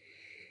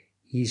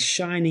 He's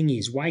shining,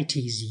 he's white,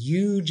 he's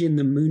huge in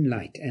the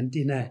moonlight, and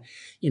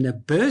in a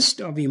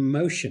burst of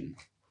emotion,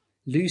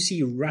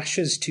 Lucy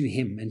rushes to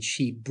him, and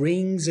she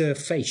buries her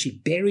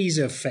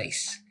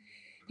face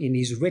in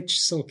his rich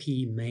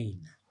silky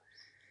mane.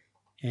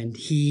 And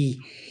he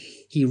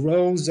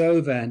rolls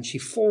over, and she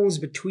falls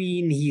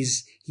between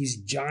his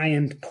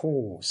giant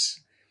paws,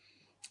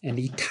 and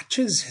he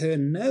touches her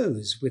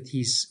nose with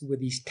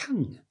his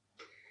tongue,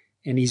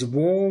 and his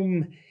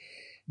warm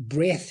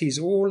breath is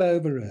all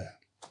over her.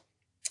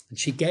 And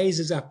she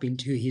gazes up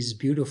into his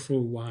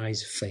beautiful,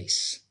 wise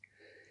face.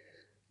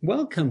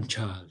 "Welcome,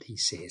 child," he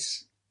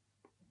says.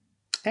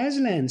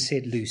 "Aslan,"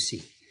 said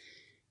Lucy,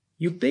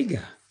 "you're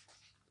bigger."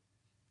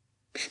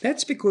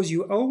 "That's because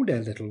you're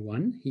older, little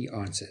one," he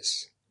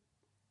answers.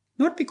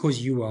 "Not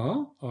because you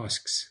are,"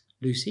 asks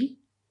Lucy.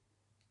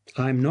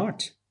 "I'm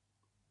not.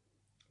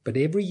 But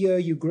every year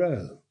you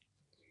grow,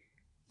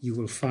 you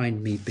will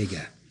find me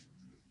bigger."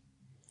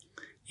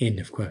 End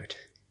of quote.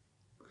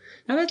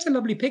 Now that's a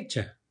lovely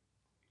picture.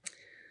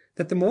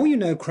 That the more you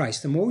know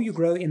Christ, the more you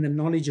grow in the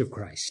knowledge of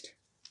Christ,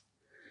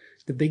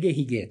 the bigger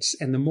he gets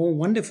and the more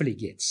wonderful he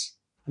gets.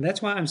 And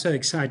that's why I'm so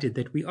excited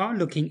that we are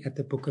looking at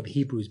the book of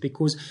Hebrews,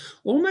 because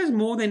almost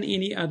more than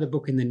any other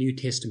book in the New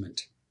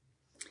Testament,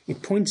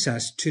 it points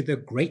us to the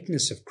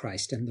greatness of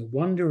Christ and the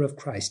wonder of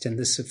Christ and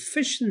the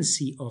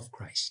sufficiency of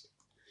Christ.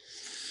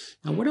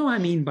 Now, what do I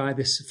mean by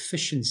the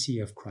sufficiency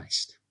of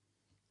Christ?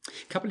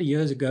 A couple of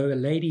years ago, a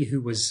lady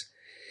who was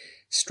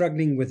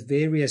struggling with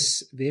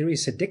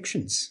various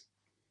addictions,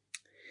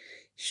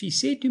 she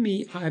said to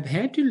me, "I've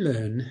had to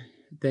learn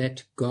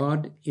that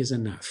God is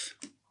enough,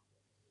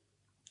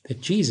 that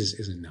Jesus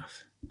is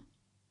enough.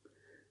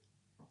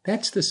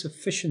 That's the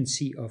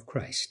sufficiency of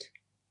Christ.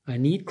 I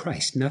need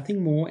Christ,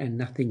 nothing more and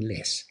nothing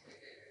less."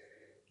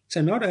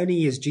 So not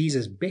only is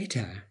Jesus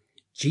better,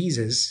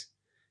 Jesus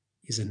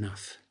is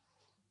enough.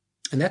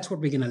 And that's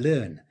what we're going to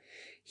learn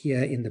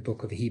here in the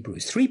book of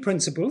Hebrews. 3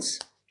 principles.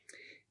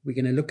 We're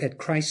going to look at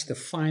Christ, the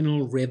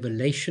final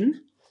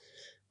revelation,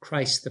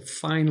 Christ, the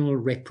final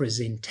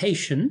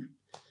representation,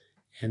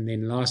 and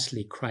then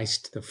lastly,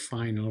 Christ, the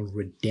final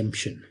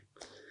redemption.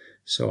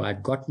 So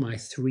I've got my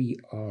 3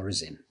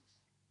 R's in.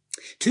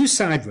 2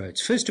 side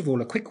roads. First of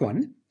all, a quick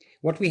one.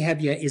 What we have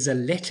here is a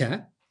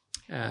letter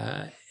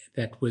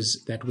that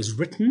was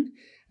written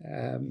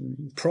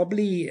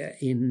probably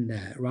in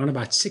around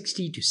about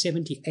 60 to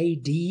 70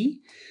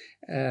 AD.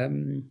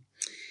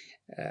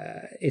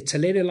 It's a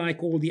letter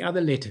like all the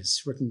other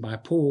letters written by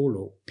Paul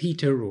or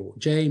Peter or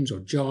James or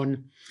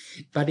John.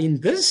 But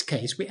in this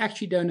case, we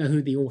actually don't know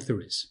who the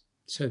author is.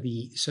 So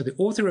the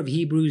author of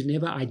Hebrews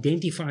never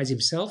identifies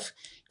himself.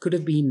 Could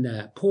have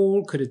been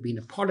Paul, could have been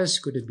Apollos,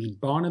 could have been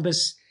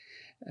Barnabas.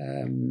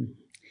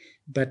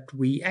 But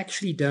we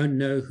actually don't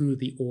know who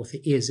the author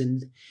is.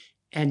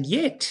 And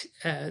yet,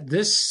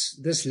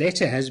 this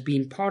letter has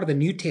been part of the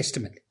New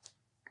Testament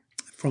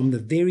from the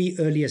very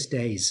earliest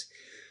days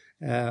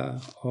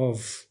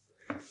of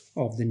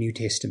the New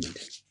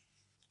Testament.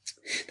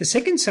 The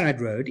second side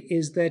road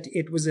is that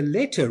it was a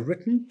letter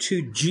written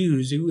to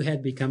Jews who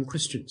had become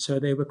Christians. So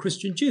they were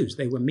Christian Jews.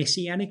 They were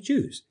Messianic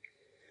Jews.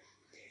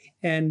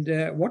 And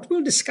what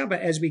we'll discover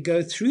as we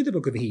go through the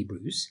book of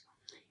Hebrews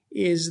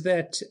is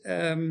that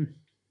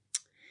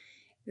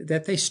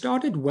that they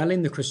started well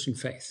in the Christian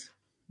faith,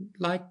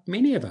 like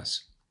many of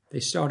us.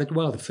 They started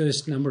well the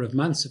first number of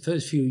months, the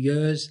first few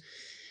years.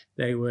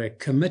 They were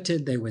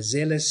committed, they were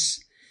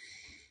zealous.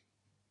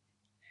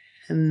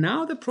 And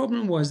now the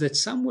problem was that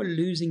some were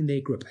losing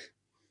their grip,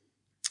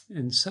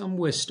 and some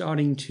were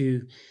starting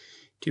to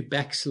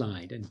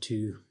backslide and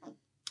to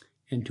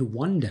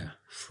wander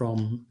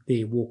from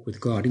their walk with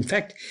God. In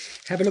fact,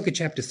 have a look at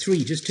chapter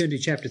 3. Just turn to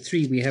chapter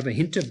 3. We have a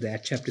hint of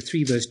that. Chapter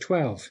 3, verse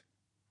 12.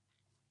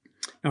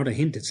 Not a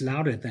hint, it's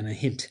louder than a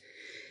hint.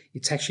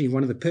 It's actually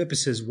one of the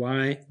purposes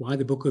why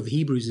the book of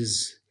Hebrews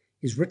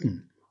is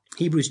written.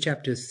 Hebrews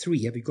chapter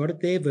 3. Have you got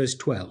it there? Verse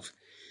 12.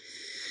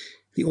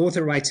 The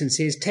author writes and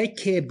says, "Take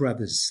care,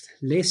 brothers,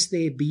 lest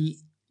there be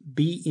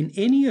in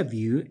any of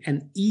you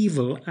an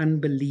evil,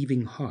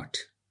 unbelieving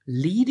heart,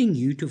 leading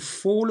you to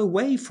fall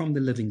away from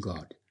the living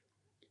God.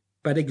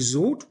 But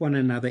exhort one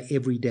another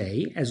every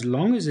day, as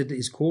long as it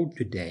is called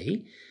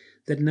today,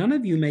 that none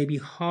of you may be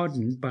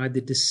hardened by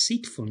the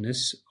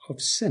deceitfulness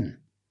of sin."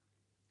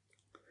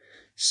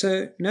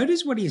 So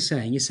notice what he's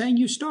saying. He's saying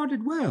you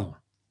started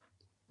well.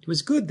 It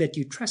was good that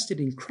you trusted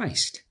in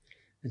Christ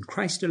and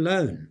Christ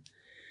alone.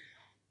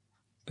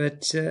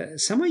 But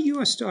some of you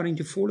are starting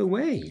to fall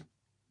away.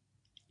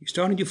 You're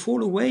starting to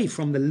fall away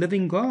from the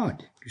living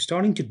God. You're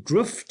starting to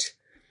drift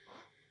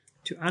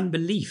to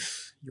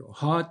unbelief. Your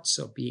hearts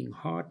are being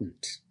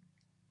hardened.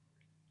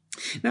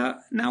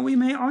 Now we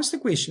may ask the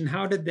question,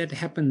 how did that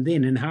happen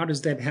then, and how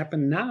does that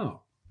happen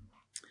now?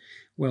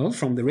 Well,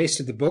 from the rest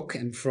of the book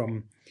and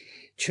from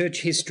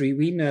church history,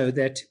 we know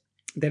that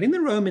in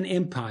the Roman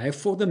Empire,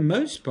 for the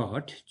most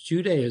part,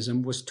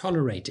 Judaism was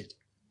tolerated.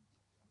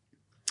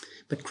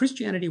 But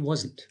Christianity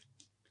wasn't.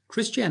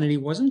 Christianity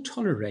wasn't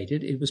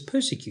tolerated, it was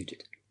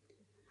persecuted.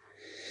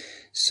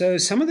 So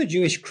some of the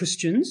Jewish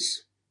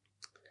Christians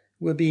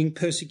were being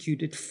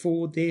persecuted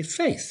for their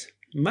faith,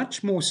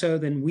 much more so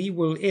than we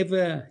will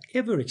ever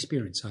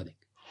experience, I think.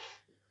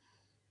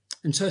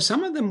 And so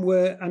some of them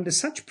were under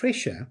such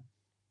pressure,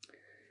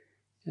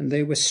 and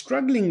they were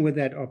struggling with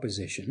that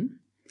opposition,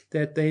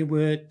 that they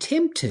were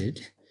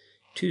tempted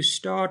to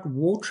start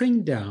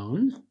watering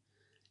down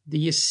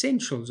the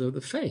essentials of the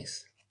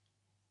faith.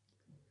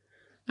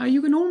 Now,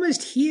 you can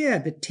almost hear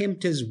the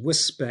tempters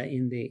whisper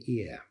in their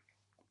ear,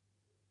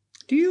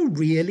 "Do you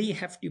really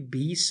have to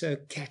be so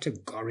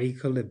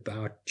categorical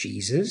about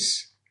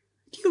Jesus?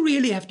 Do you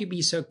really have to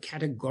be so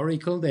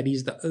categorical that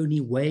he's the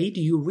only way?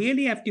 Do you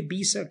really have to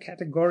be so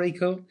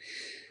categorical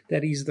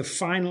that he's the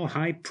final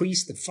high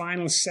priest, the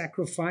final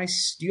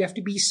sacrifice? Do you have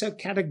to be so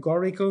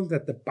categorical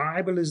that the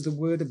Bible is the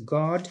word of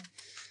God?"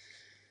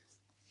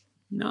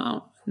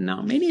 Now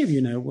many of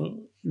you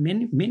know,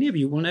 many of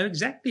you will know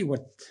exactly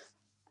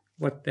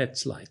what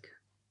that's like.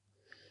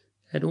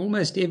 At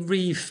almost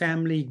every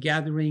family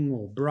gathering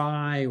or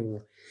braai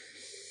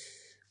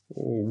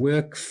or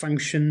work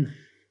function,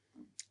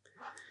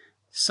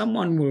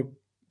 someone will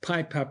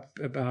pipe up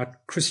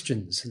about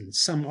Christians and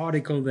some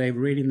article they've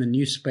read in the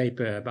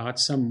newspaper about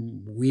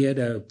some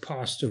weirdo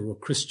pastor or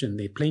Christian.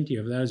 There are plenty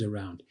of those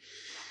around.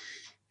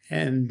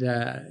 And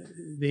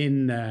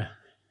then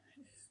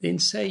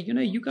say,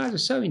 you guys are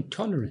so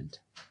intolerant.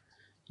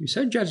 You're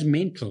so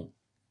judgmental.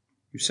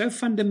 You're so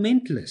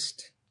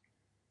fundamentalist.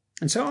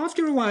 And so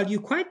after a while, you're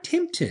quite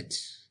tempted.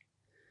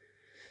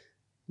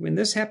 When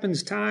this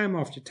happens time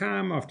after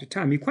time after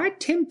time, you're quite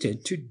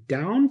tempted to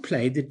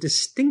downplay the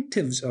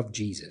distinctives of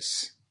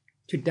Jesus,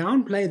 to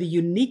downplay the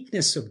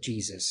uniqueness of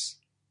Jesus.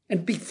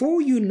 And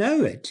before you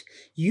know it,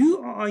 you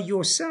are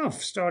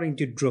yourself starting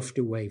to drift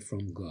away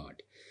from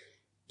God.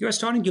 You are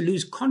starting to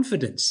lose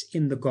confidence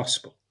in the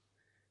gospel.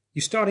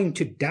 You're starting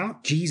to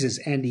doubt Jesus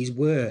and his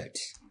word.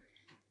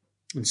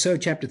 And so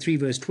chapter 3,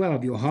 verse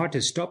 12, your heart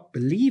has stopped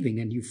believing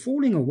and you're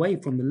falling away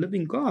from the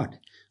living God.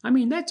 I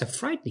mean, that's a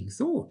frightening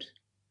thought.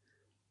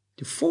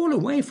 To fall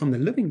away from the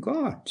living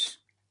God.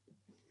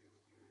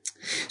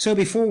 So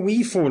before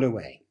we fall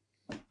away,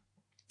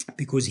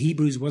 because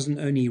Hebrews wasn't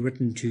only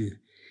written to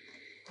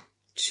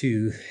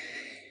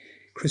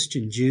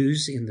Christian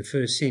Jews in the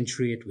first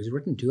century, it was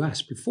written to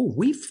us. Before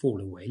we fall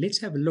away,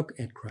 let's have a look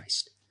at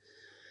Christ.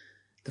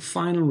 The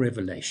final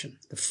revelation,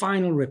 the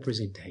final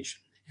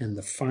representation, and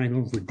the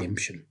final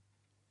redemption.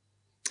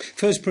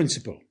 First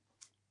principle,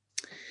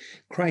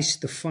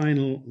 Christ, the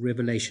final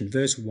revelation.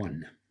 Verse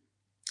 1.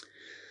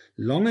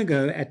 Long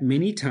ago, at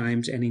many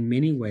times and in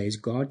many ways,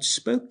 God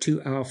spoke to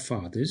our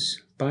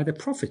fathers by the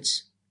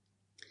prophets.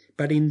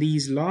 But in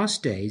these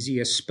last days, he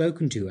has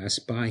spoken to us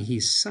by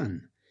his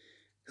Son,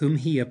 whom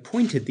he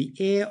appointed the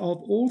heir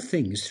of all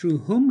things, through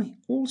whom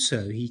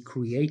also he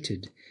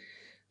created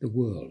the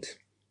world.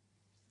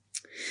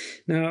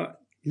 Now,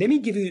 let me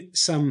give you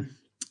some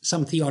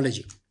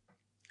theology,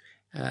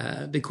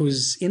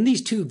 because in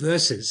these two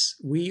verses,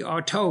 we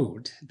are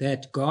told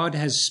that God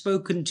has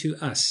spoken to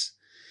us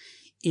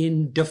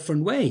in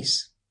different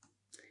ways.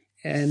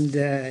 And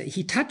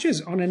he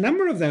touches on a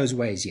number of those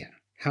ways here,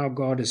 how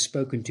God has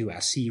spoken to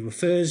us. He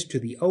refers to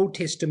the Old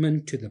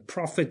Testament, to the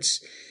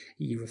prophets.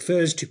 He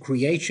refers to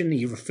creation.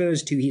 He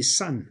refers to his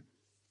Son.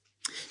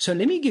 So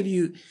let me give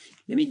you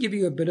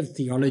a bit of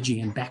theology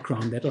and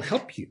background that'll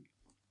help you.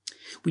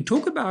 We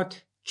talk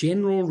about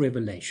general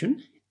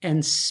revelation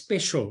and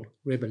special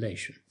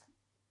revelation.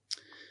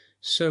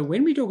 So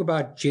when we talk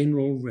about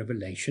general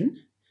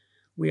revelation,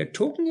 we are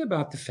talking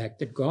about the fact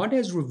that God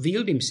has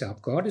revealed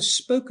himself. God has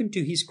spoken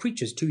to his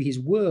creatures, to his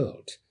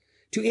world,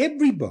 to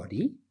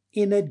everybody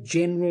in a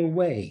general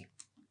way.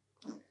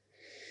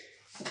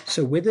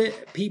 So whether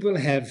people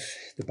have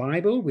the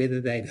Bible, whether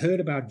they've heard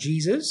about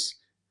Jesus,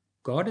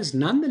 God has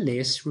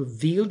nonetheless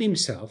revealed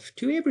himself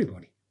to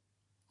everybody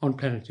on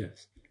planet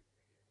Earth.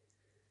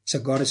 So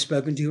God has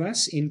spoken to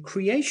us in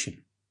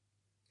creation.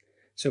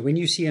 So when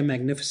you see a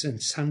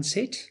magnificent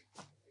sunset,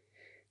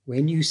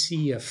 when you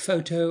see a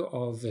photo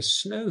of a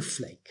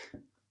snowflake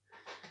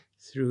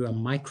through a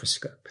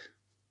microscope,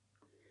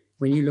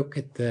 when you look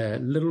at the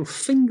little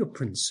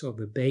fingerprints of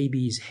a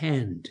baby's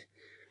hand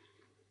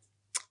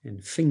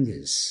and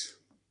fingers,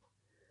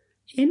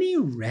 any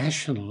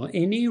rational,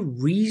 any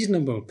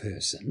reasonable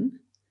person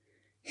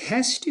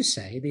has to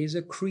say there's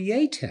a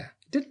creator.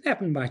 It didn't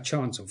happen by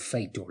chance or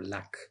fate or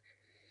luck.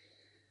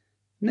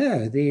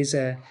 No, there's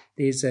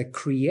a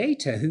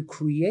creator who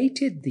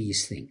created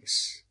these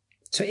things.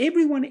 So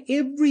everyone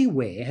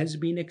everywhere has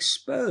been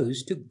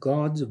exposed to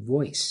God's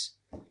voice.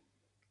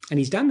 And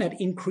he's done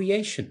that in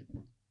creation.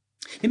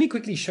 Let me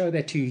quickly show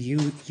that to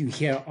you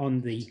here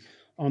on the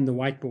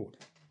whiteboard.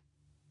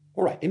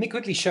 All right, let me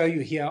quickly show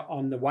you here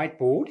on the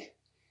whiteboard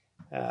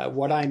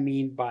what I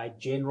mean by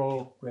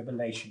general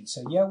revelation.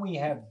 So here we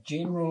have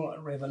general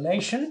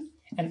revelation.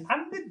 And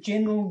under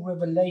general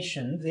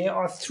revelation, there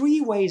are three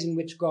ways in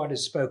which God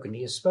has spoken.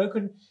 He has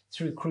spoken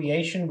through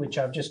creation, which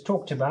I've just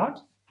talked about.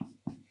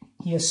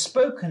 He has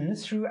spoken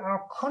through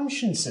our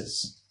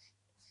consciences.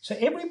 So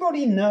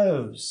everybody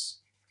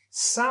knows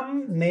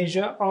some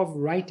measure of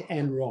right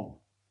and wrong.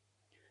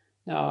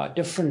 Now,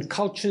 different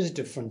cultures,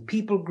 different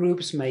people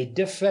groups may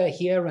differ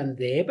here and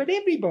there, but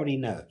everybody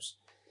knows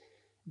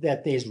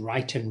that there's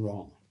right and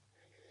wrong.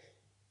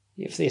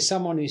 If there's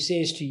someone who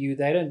says to you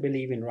they don't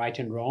believe in right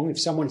and wrong, if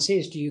someone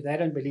says to you they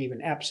don't believe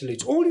in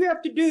absolutes, all you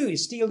have to do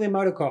is steal their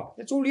motor car.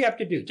 That's all you have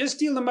to do. Just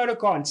steal the motor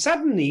car, and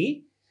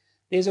suddenly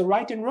there's a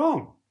right and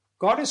wrong.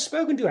 God has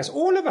spoken to us,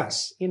 all of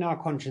us, in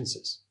our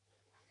consciences.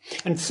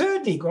 And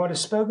thirdly, God has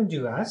spoken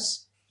to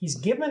us. He's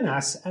given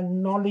us a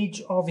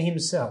knowledge of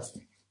himself.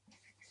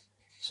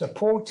 So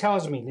Paul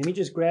tells me, let me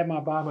just grab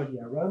my Bible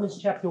here, Romans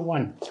chapter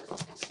 1.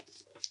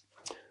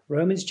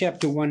 Romans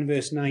chapter 1,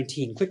 verse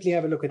 19. Quickly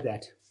have a look at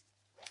that.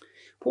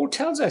 Paul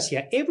tells us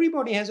here,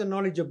 everybody has a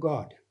knowledge of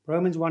God.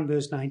 Romans 1,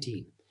 verse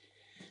 19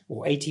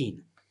 or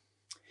 18.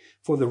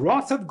 For the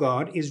wrath of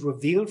God is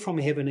revealed from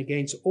heaven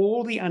against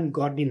all the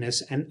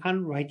ungodliness and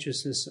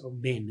unrighteousness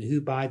of men,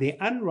 who by their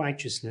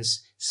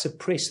unrighteousness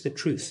suppress the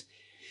truth.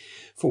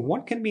 For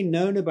what can be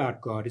known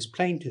about God is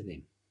plain to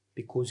them,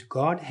 because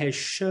God has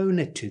shown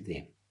it to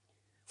them.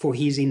 For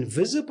his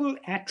invisible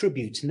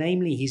attributes,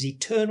 namely his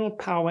eternal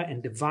power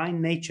and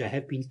divine nature,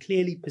 have been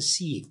clearly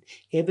perceived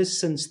ever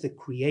since the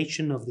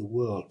creation of the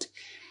world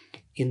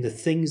in the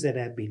things that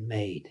have been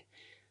made,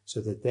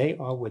 so that they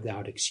are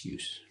without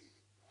excuse.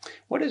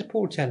 What is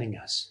Paul telling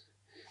us?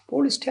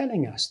 Paul is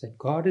telling us that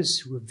God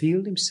has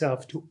revealed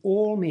himself to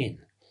all men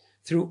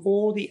through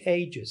all the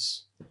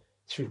ages,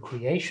 through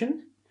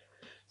creation,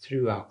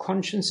 through our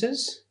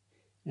consciences,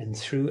 and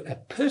through a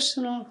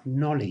personal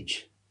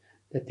knowledge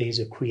that there's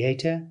a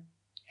creator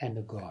and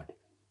a God.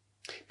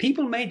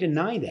 People may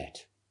deny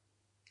that,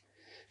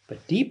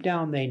 but deep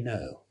down they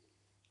know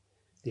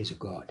there's a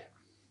God.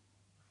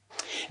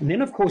 And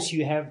then, of course,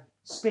 you have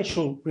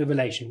special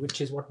revelation, which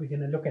is what we're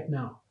going to look at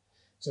now.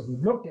 So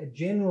we've looked at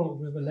general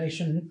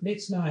revelation.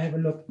 Let's now have a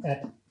look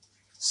at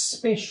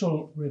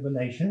special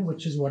revelation,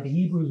 which is what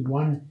Hebrews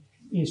 1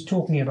 is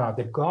talking about,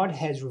 that God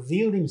has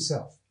revealed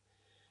himself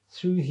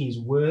through his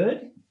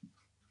word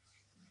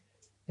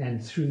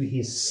and through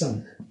his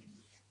Son.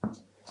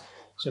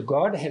 So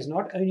God has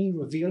not only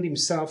revealed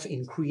himself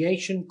in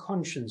creation,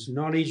 conscience,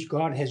 knowledge,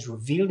 God has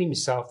revealed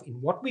himself in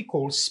what we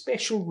call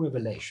special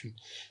revelation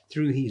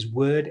through his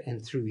word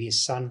and through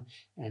his Son.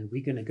 And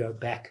we're going to go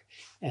back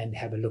and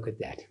have a look at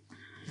that.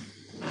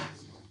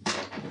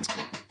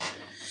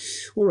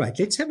 All right,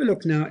 let's have a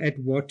look now at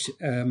what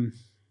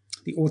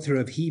the author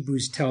of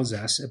Hebrews tells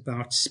us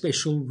about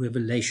special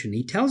revelation.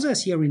 He tells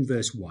us here in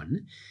verse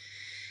 1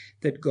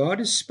 that God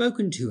has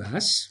spoken to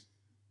us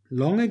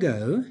long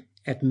ago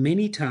at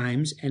many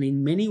times, and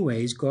in many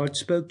ways God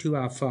spoke to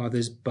our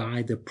fathers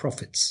by the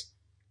prophets.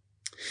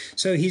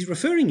 So he's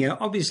referring here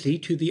obviously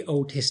to the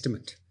Old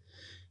Testament,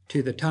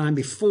 to the time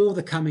before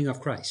the coming of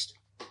Christ,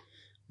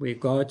 where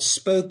God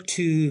spoke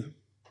to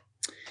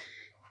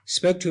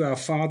our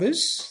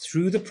fathers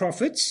through the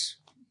prophets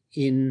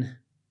in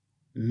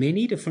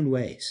many different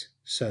ways.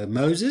 So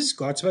Moses,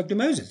 God spoke to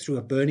Moses through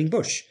a burning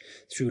bush,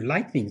 through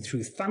lightning,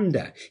 through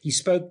thunder. He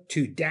spoke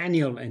to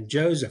Daniel and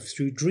Joseph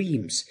through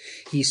dreams.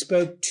 He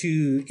spoke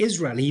to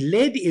Israel. He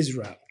led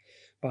Israel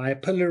by a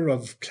pillar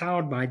of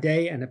cloud by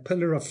day and a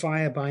pillar of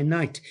fire by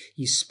night.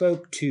 He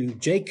spoke to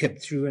Jacob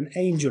through an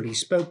angel. He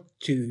spoke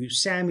to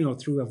Samuel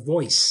through a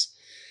voice.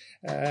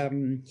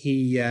 On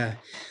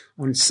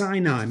Mount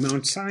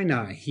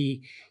Sinai,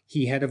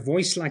 he had a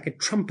voice like a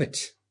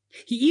trumpet.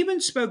 He even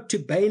spoke to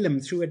Balaam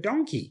through a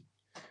donkey,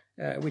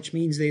 which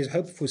means there's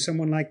hope for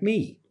someone like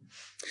me.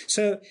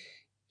 So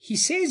he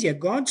says here,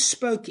 God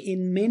spoke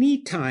in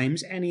many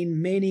times and in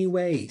many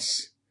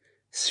ways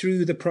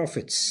through the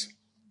prophets.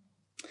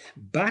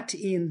 But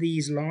in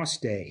these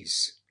last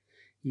days,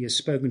 he has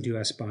spoken to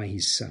us by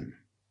his Son.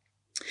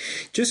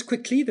 Just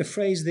quickly, the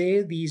phrase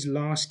there, these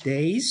last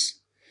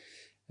days,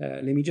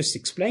 let me just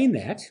explain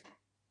that.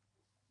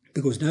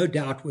 Because no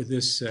doubt with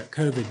this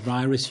COVID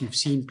virus, you've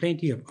seen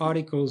plenty of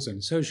articles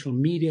on social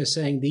media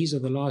saying these are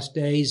the last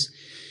days.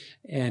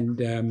 And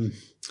a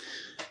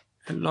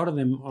lot of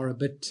them are a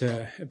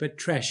bit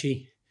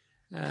trashy.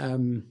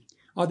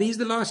 Are these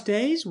the last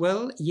days?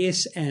 Well,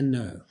 yes and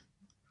no.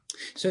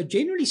 So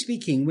generally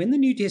speaking, when the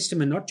New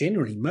Testament, not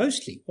generally,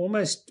 mostly,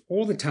 almost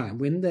all the time,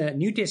 when the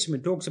New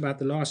Testament talks about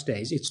the last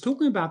days, it's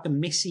talking about the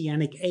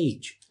Messianic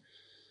age,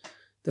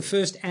 the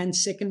first and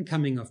second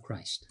coming of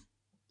Christ.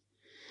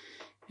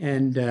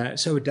 And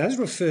so it does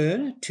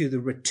refer to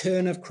the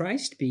return of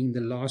Christ being the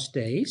last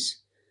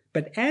days.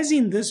 But as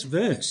in this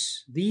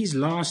verse, these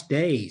last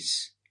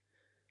days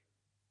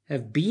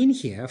have been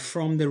here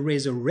from the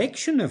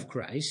resurrection of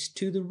Christ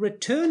to the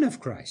return of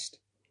Christ.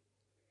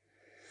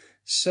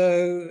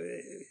 So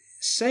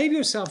save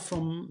yourself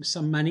from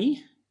some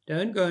money.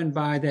 Don't go and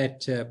buy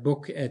that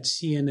book at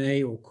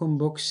CNA or Cum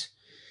Books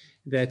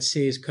that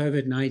says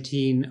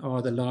COVID-19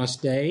 are the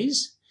last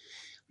days.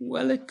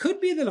 Well, it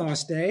could be the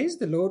last days.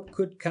 The Lord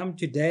could come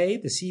today,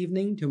 this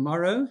evening,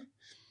 tomorrow,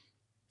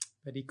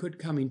 but he could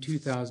come in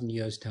 2,000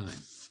 years'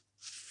 time.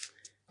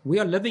 We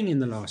are living in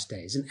the last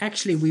days, and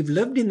actually we've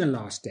lived in the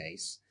last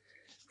days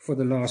for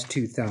the last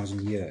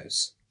 2,000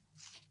 years.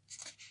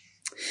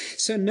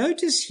 So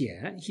notice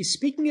here, he's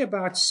speaking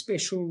about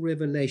special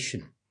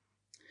revelation.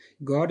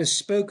 God has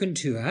spoken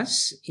to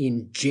us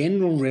in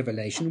general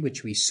revelation,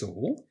 which we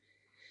saw,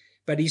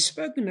 but he's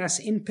spoken to us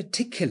in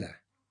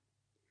particular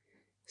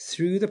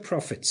through the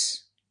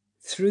prophets,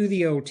 through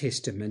the Old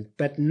Testament,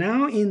 but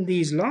now in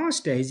these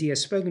last days he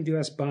has spoken to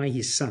us by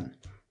his Son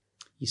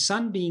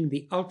being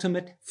the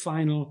ultimate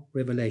final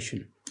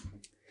revelation.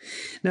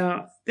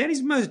 Now, that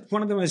is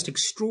one of the most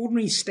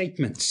extraordinary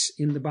statements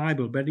in the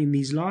Bible, but in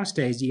these last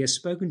days he has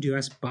spoken to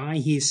us by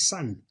his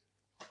Son.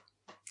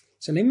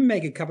 So let me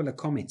make a couple of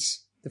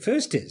comments. The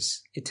first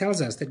is, it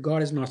tells us that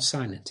God is not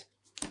silent,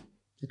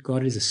 that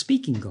God is a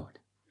speaking God.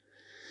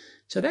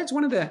 So that's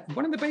one of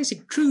the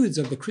basic truths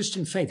of the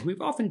Christian faith.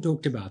 We've often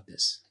talked about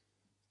this,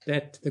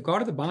 that the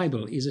God of the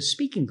Bible is a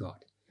speaking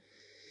God.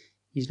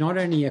 He's not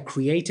only a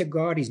creator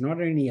God, he's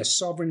not only a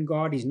sovereign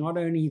God, he's not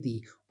only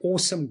the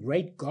awesome,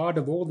 great God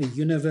of all the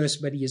universe,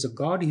 but he is a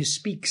God who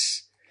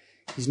speaks.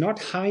 He's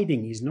not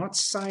hiding, he's not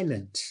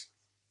silent.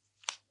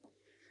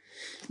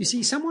 You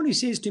see, someone who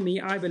says to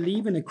me, I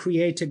believe in a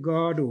creator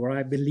God, or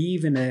I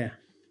believe in a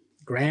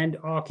grand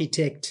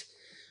architect,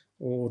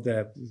 or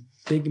the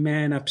big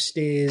man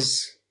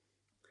upstairs,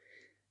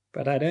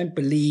 but I don't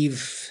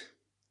believe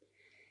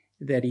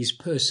that he's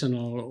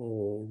personal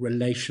or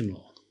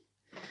relational.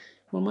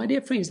 Well, my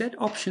dear friends, that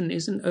option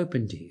isn't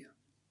open to you.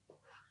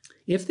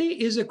 If there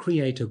is a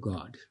creator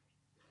God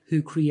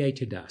who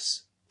created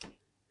us,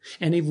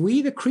 and if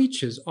we, the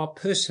creatures, are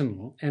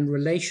personal and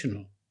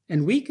relational,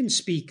 and we can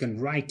speak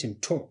and write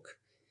and talk,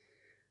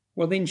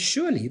 well, then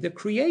surely the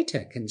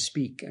creator can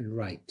speak and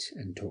write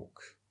and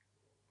talk.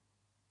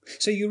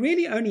 So you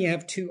really only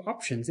have two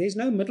options. There's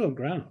no middle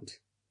ground.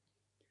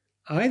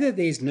 Either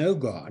there's no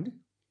God,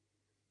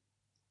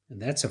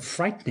 and that's a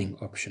frightening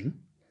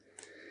option,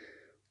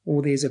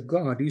 or there's a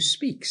God who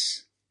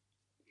speaks,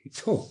 who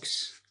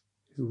talks,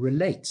 who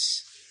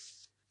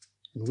relates,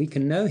 and we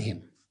can know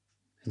him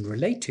and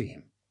relate to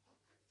him.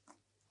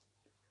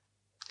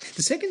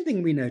 The second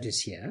thing we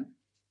notice here,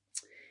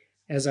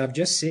 as I've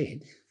just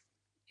said,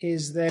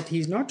 is that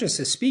he's not just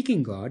a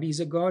speaking God, he's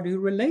a God who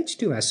relates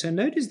to us. So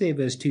notice there,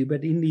 verse 2,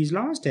 but in these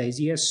last days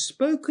he has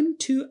spoken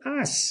to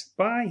us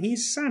by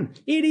his Son.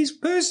 It is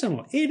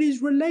personal, it is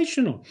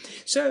relational.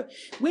 So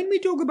when we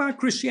talk about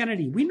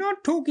Christianity, we're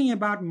not talking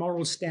about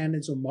moral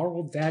standards or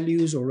moral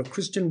values or a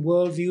Christian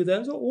worldview.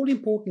 Those are all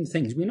important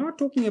things. We're not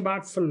talking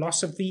about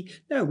philosophy.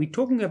 No, we're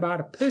talking about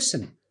a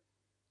person.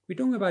 We're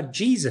talking about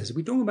Jesus.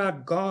 We're talking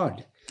about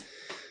God.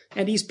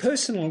 And he's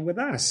personal with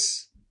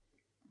us.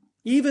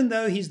 Even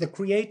though he's the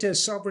creator,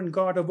 sovereign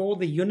God of all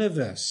the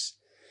universe,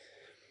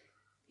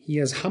 he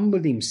has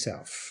humbled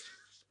himself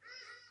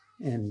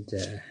and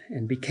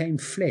became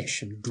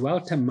flesh and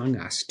dwelt among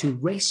us to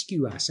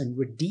rescue us and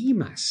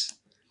redeem us.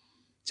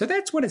 So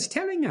that's what it's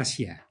telling us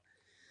here.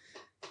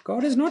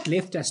 God has not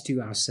left us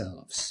to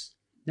ourselves.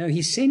 No,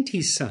 he sent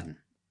his Son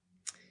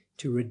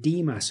to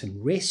redeem us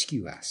and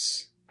rescue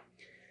us.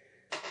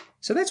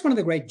 So that's one of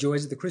the great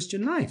joys of the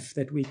Christian life,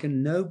 that we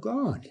can know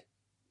God,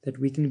 that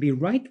we can be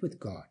right with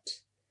God,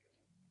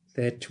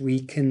 that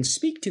we can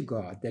speak to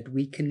God, that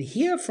we can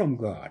hear from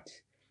God,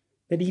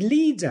 that he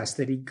leads us,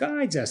 that he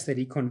guides us, that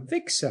he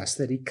convicts us,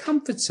 that he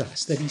comforts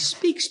us, that he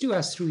speaks to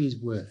us through his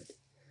word.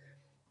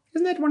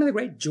 Isn't that one of the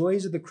great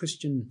joys of the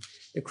Christian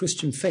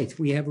faith?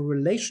 We have a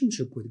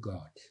relationship with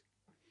God.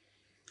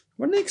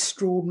 What an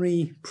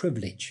extraordinary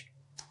privilege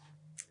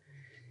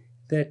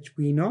that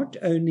we not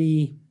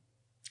only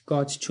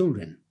God's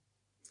children,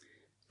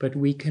 but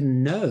we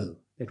can know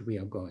that we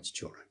are God's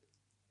children.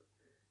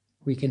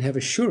 We can have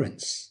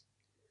assurance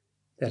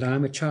that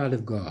I'm a child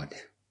of God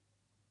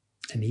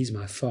and he's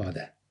my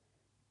Father.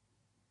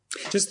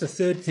 Just the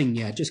third thing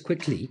here, just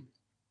quickly,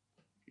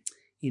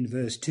 in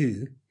verse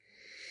 2,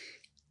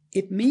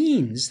 it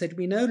means that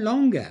we no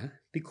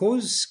longer,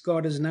 because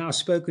God has now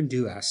spoken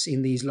to us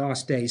in these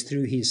last days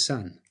through his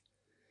Son,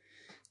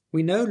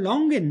 we no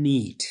longer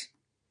need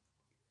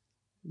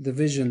the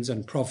visions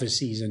and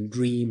prophecies and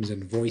dreams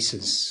and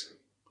voices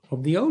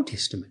of the Old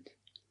Testament,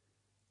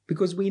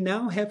 because we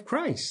now have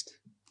Christ,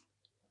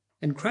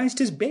 and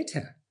Christ is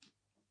better,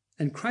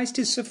 and Christ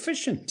is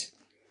sufficient.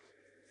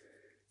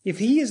 If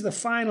he is the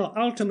final,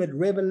 ultimate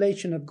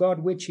revelation of God,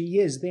 which he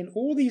is, then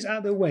all these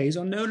other ways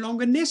are no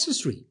longer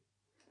necessary.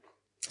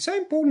 So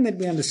important that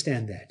we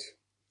understand that.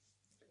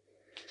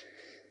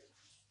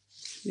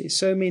 There's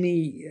so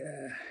many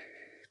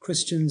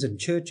Christians and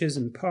churches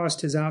and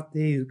pastors out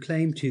there who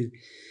claim to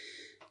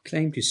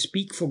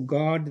speak for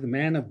God, the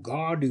man of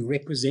God who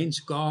represents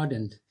God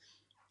and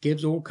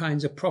gives all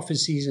kinds of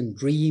prophecies and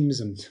dreams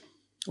and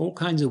all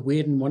kinds of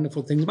weird and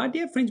wonderful things. My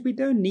dear friends, we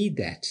don't need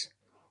that.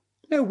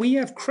 No, we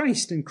have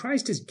Christ, and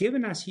Christ has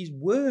given us his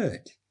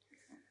word.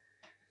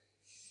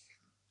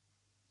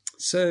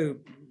 So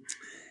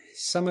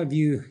some of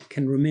you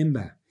can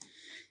remember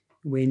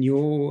when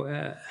your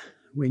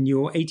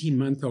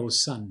 18-month-old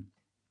son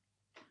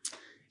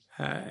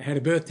had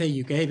a birthday.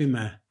 You gave him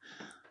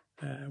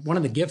one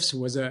of the gifts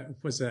was a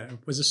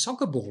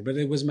soccer ball, but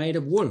it was made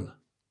of wool.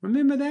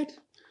 Remember that?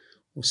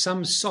 Or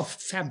some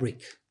soft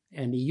fabric,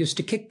 and he used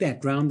to kick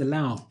that round the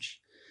lounge.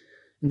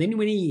 And then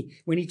when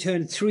he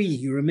turned 3,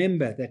 you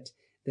remember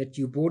that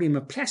you bought him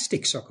a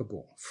plastic soccer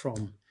ball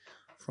from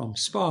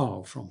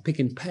Spar, from Pick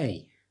and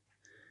Pay.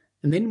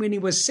 And then when he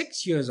was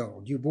 6 years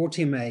old, you bought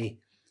him a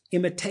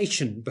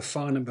imitation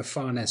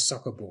Bafana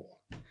soccer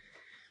ball.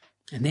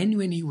 And then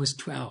when he was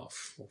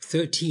 12 or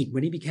 13,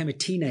 when he became a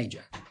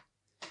teenager,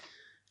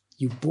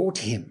 you bought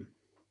him,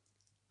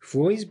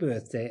 for his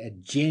birthday, a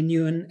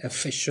genuine,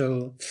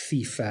 official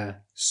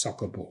FIFA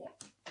soccer ball.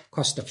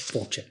 Cost a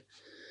fortune.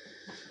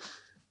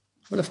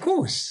 Well, of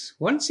course,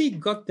 once he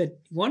got the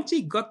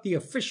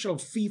official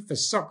FIFA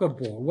soccer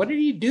ball, what did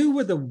he do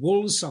with the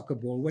wool soccer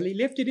ball? Well, he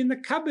left it in the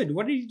cupboard.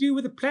 What did he do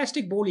with the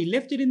plastic ball? He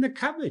left it in the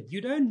cupboard.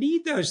 You don't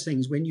need those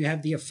things when you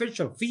have the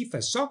official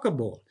FIFA soccer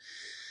ball.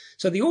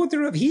 So the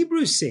author of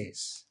Hebrews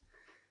says,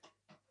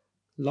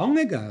 long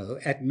ago,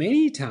 at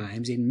many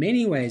times, in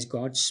many ways,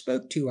 God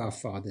spoke to our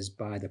fathers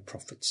by the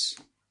prophets.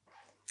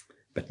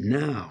 But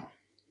now,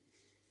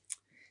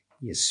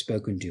 he has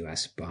spoken to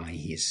us by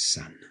his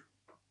Son.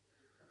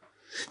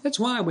 That's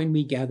why when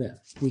we gather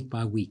week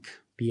by week,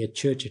 be it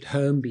church at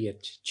home, be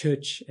it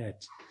church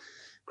at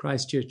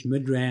Christ Church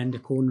Midrand, the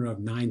corner of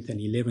 9th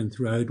and 11th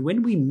Road,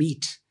 when we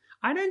meet,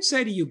 I don't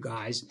say to you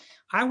guys,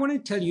 I want to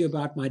tell you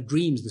about my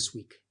dreams this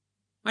week.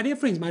 My dear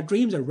friends, my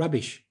dreams are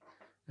rubbish,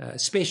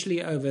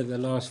 especially over the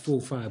last 4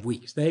 or 5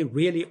 weeks. They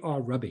really are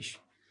rubbish.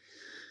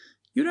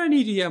 You don't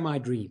need to hear my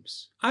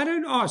dreams. I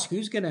don't ask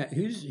who's got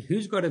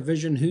a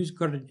vision, who's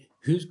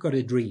got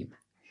a dream.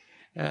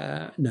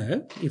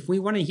 No, if we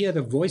want to hear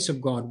the voice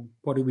of God,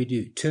 what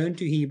do? Turn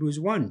to Hebrews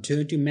 1,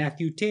 turn to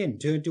Matthew 10,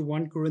 turn to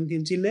 1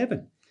 Corinthians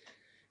 11.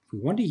 If we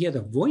want to hear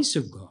the voice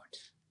of God,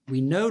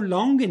 we no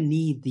longer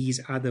need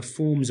these other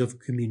forms of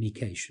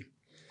communication.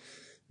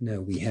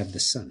 No, we have the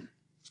Son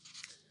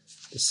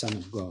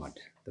of God,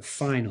 the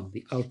final,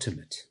 the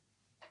ultimate.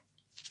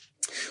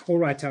 All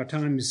right, our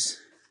time's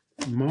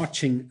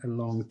marching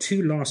along.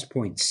 2 last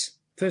points.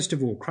 First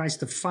of all, Christ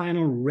the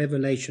final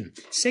revelation.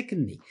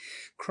 Secondly,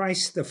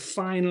 Christ the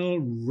final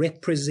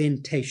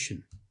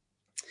representation.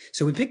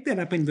 So we pick that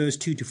up in verse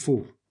 2 to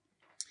 4.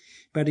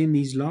 But in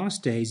these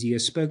last days he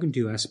has spoken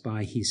to us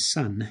by his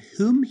Son,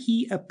 whom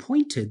he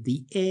appointed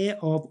the heir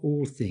of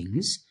all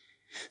things,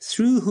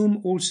 through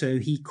whom also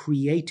he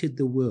created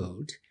the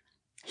world.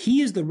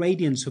 He is the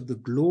radiance of the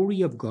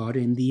glory of God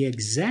and the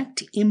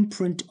exact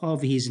imprint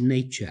of his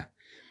nature.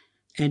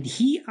 And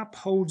he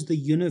upholds the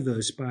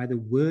universe by the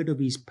word of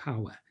his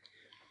power.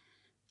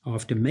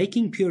 After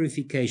making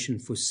purification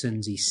for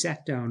sins, he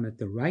sat down at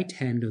the right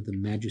hand of the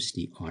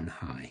Majesty on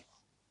high.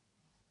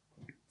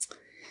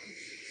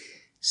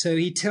 So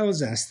he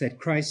tells us that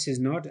Christ is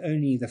not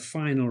only the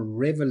final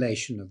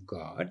revelation of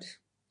God,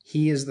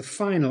 he is the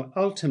final,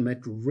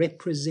 ultimate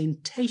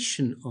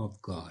representation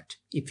of God.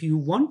 If you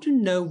want to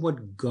know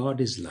what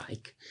God is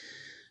like,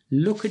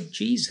 look at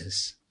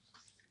Jesus.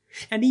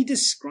 And he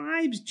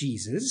describes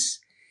Jesus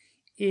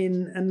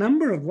in a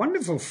number of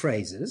wonderful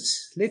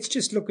phrases. Let's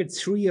just look at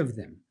 3 of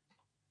them.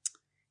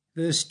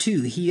 Verse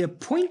 2, he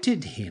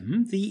appointed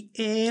him the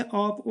heir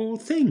of all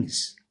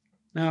things.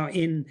 Now,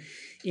 in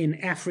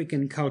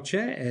African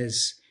culture,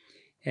 as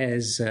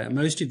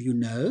most of you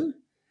know,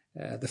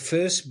 the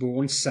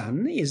firstborn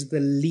son is the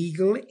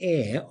legal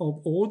heir of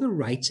all the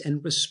rights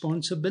and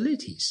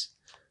responsibilities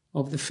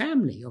of the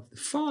family, of the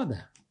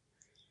father.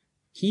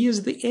 He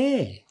is the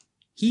heir.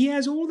 He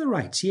has all the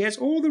rights. He has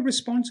all the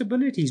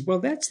responsibilities. Well,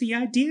 that's the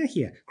idea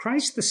here.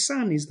 Christ the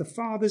Son is the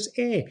Father's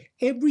heir.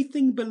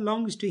 Everything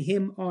belongs to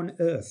him on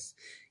earth,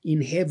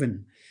 in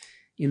heaven,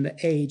 in the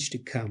age to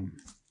come.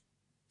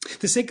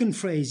 The second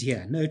phrase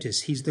here,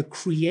 notice, he's the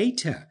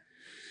creator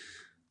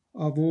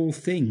of all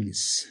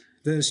things.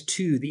 Verse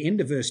 2, the end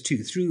of verse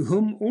 2, through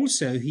whom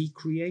also he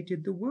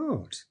created the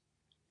world.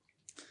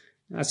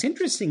 Now, it's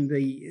interesting,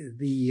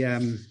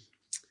 the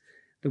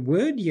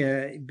word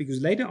here,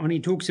 because later on he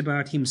talks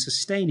about him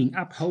sustaining,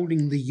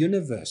 upholding the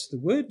universe. The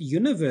word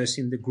universe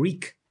in the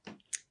Greek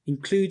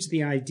includes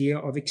the idea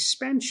of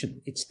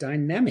expansion. It's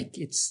dynamic.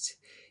 It's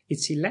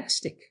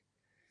elastic.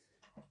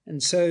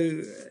 And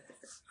so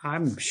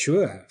I'm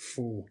sure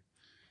for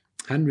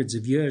hundreds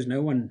of years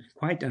no one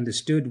quite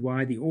understood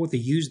why the author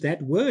used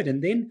that word.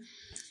 And then,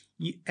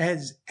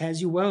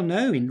 as you well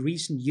know, in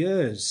recent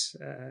years,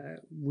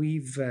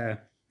 we've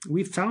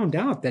found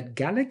out that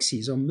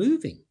galaxies are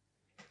moving.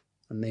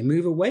 And they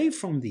move away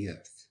from the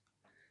earth.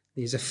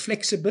 There's a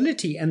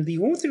flexibility, and the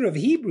author of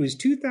Hebrews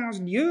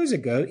 2,000 years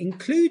ago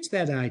includes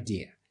that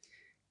idea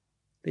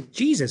that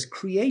Jesus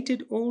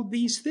created all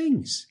these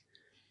things,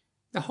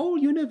 the whole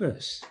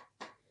universe,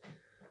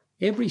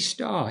 every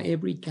star,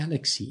 every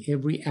galaxy,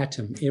 every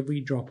atom, every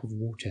drop of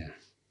water,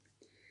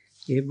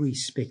 every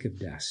speck of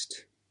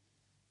dust.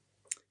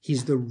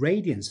 He's the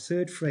radiance,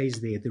 third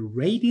phrase there, the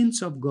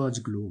radiance of God's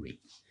glory.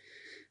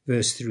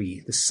 Verse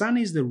 3, the Son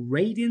is the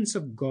radiance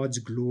of God's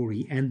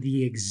glory and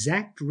the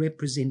exact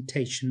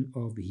representation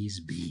of his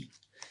being.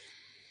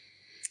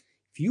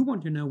 If you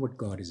want to know what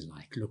God is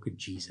like, look at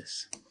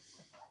Jesus.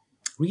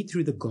 Read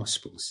through the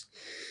Gospels.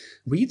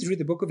 Read through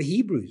the book of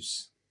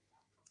Hebrews.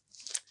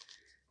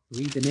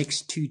 Read the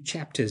next 2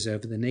 chapters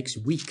over the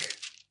next week.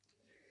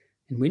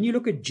 And when you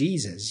look at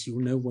Jesus,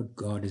 you'll know what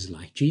God is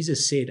like.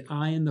 Jesus said,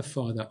 I and the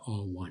Father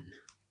are one.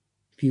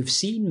 If you've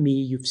seen me,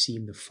 you've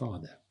seen the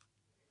Father.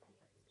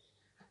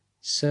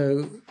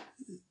 So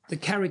the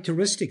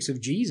characteristics of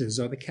Jesus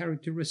are the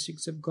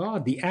characteristics of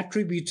God. The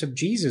attributes of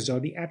Jesus are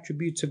the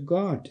attributes of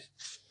God.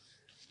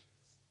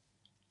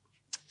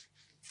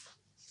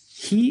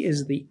 He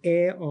is the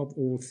heir of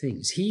all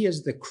things. He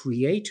is the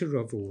creator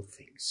of all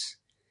things.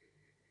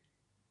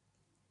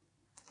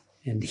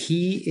 And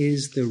he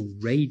is the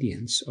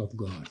radiance of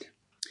God.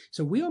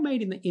 So we are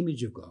made in the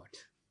image of God.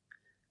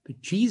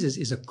 But Jesus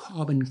is a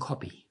carbon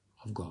copy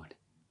of God.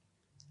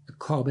 A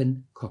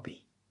carbon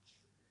copy.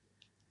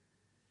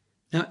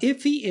 Now,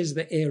 if he is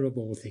the heir of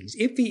all things,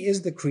 if he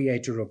is the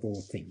creator of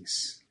all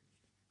things,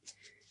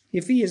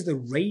 if he is the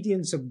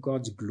radiance of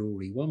God's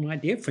glory, well, my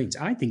dear friends,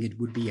 I think it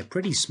would be a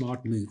pretty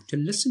smart move to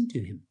listen to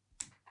him,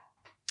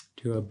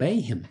 to obey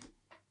him,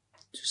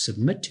 to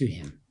submit to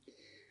him,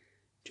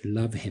 to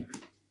love him.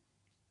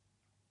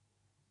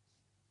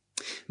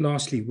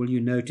 Lastly, will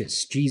you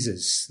notice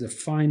Jesus, the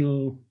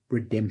final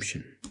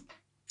redemption?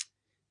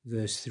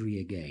 Verse 3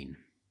 again.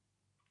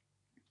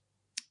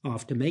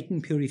 After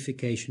making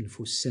purification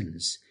for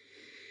sins,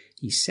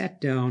 he sat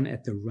down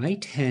at the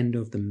right hand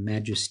of the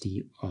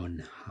Majesty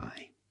on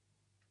high.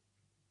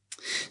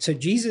 So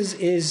Jesus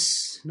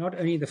is not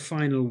only the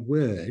final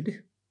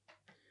word,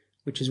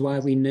 which is why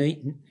we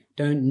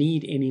don't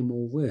need any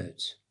more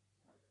words.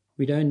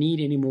 We don't need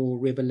any more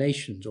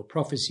revelations or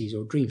prophecies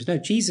or dreams. No,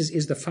 Jesus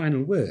is the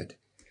final word.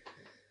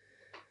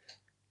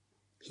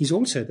 He's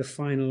also the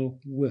final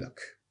work.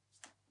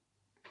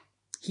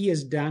 He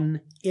has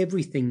done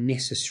everything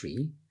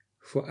necessary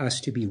for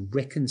us to be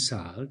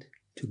reconciled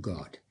to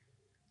God.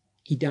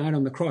 He died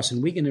on the cross,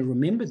 and we're going to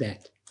remember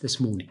that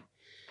this morning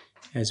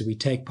as we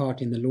take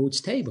part in the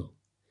Lord's table.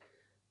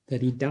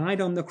 That he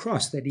died on the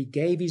cross, that he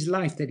gave his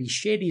life, that he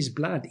shed his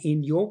blood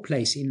in your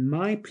place, in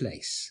my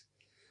place,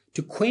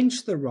 to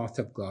quench the wrath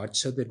of God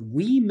so that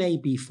we may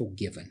be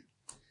forgiven.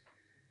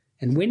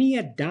 And when he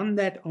had done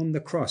that on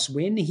the cross,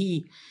 when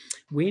he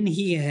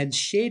had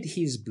shed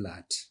his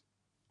blood,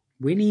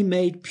 when he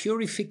made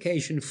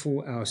purification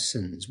for our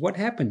sins, what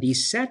happened? He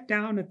sat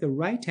down at the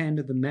right hand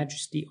of the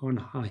Majesty on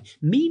high,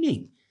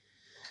 meaning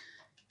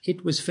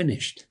it was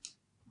finished.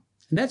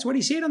 And that's what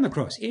he said on the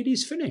cross. It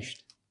is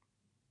finished.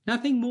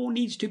 Nothing more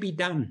needs to be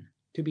done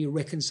to be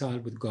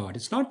reconciled with God.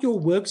 It's not your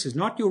works, it's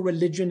not your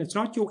religion, it's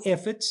not your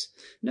efforts.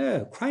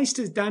 No, Christ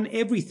has done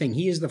everything.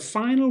 He is the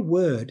final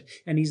word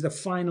and he's the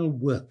final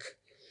work.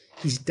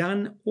 He's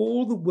done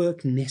all the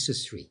work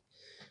necessary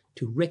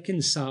to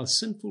reconcile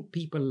sinful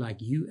people like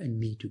you and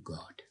me to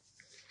God.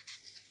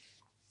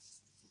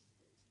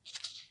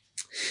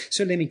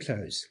 So let me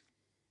close.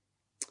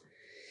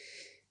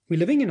 We're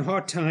living in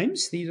hard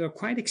times. These are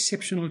quite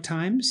exceptional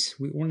times.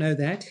 We all know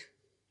that.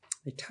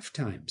 They're tough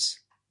times.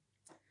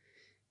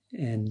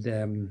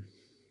 And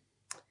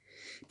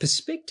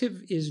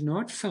perspective is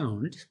not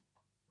found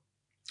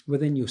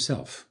within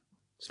yourself.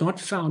 It's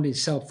not found in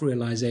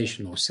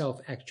self-realization or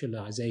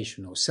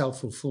self-actualization or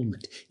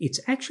self-fulfillment. It's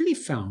actually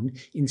found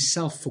in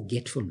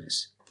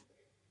self-forgetfulness.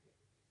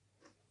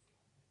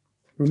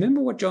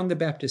 Remember what John the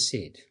Baptist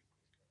said.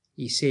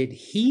 He said,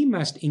 "He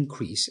must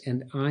increase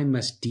and I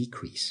must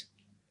decrease."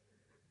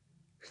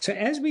 So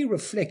as we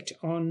reflect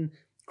on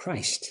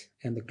Christ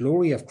and the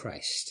glory of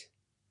Christ,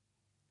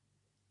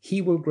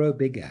 He will grow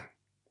bigger.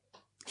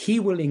 He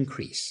will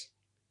increase.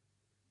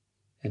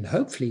 And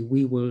hopefully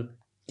we will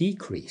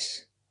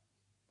decrease.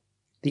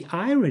 The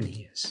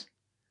irony is,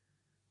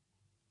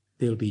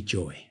 there'll be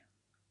joy.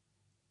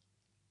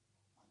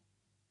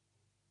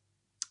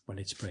 Well,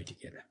 let's pray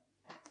together.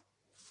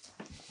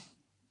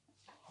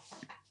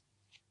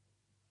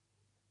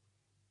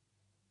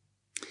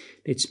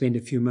 Let's spend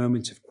a few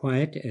moments of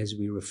quiet as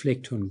we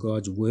reflect on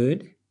God's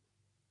word.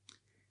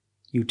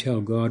 You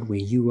tell God where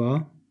you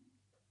are.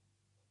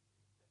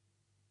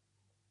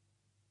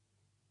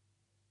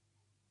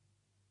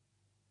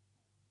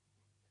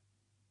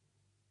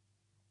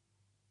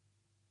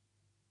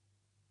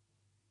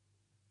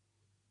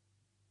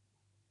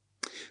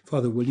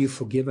 Father, will you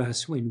forgive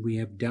us when we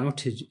have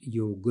doubted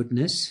your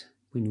goodness,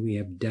 when we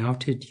have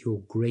doubted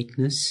your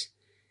greatness,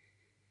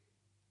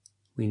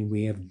 when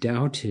we have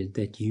doubted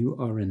that you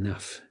are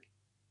enough,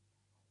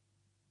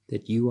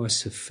 that you are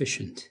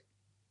sufficient.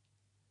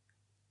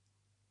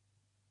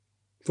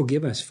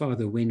 Forgive us,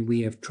 Father, when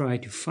we have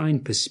tried to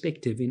find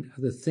perspective in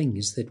other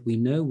things that we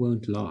know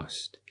won't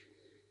last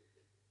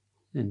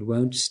and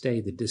won't stay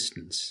the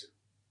distance.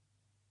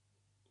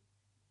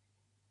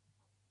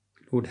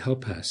 Lord,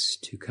 help us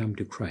to come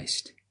to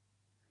Christ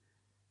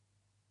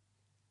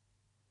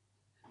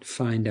and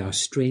find our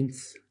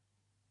strength,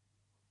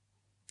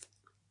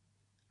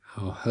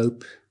 our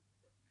hope,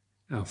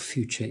 our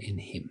future in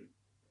Him.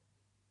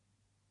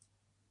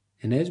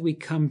 And as we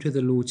come to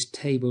the Lord's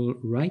table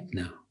right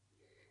now,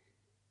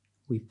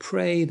 we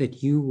pray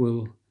that you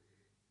will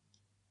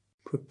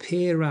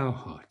prepare our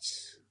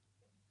hearts,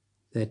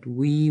 that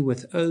we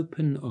with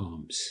open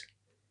arms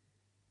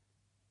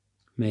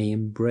may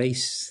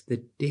embrace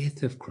the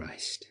death of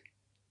Christ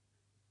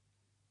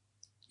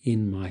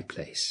in my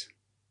place.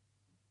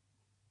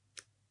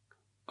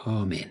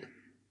 Amen.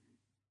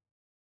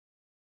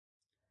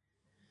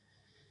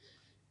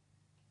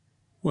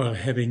 Well,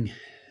 having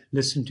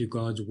listened to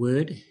God's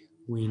word,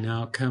 we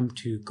now come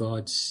to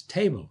God's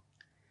table,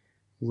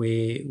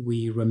 where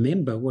we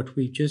remember what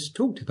we just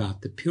talked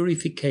about, the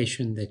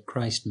purification that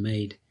Christ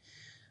made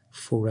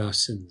for our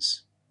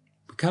sins.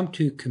 We come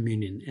to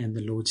communion and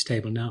the Lord's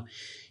table. Now,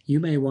 you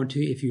may want to,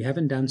 if you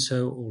haven't done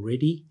so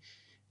already,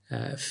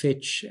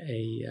 fetch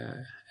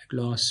a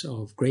glass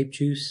of grape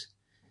juice,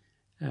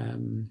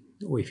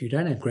 or if you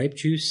don't have grape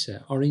juice,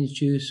 orange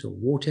juice or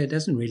water, it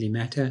doesn't really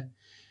matter.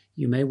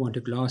 You may want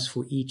a glass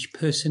for each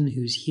person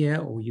who's here,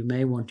 or you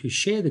may want to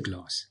share the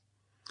glass.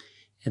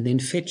 And then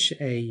fetch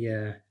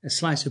a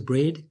slice of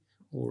bread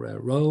or a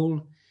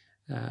roll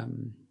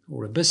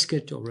or a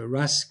biscuit or a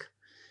rusk.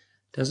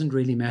 Doesn't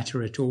really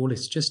matter at all.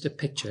 It's just a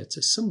picture. It's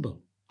a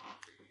symbol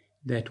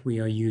that we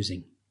are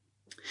using.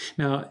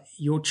 Now,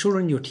 your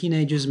children, your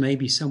teenagers may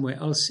be somewhere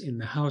else in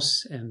the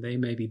house and they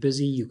may be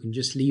busy. You can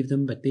just leave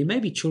them. But there may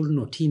be children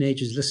or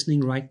teenagers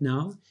listening right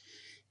now.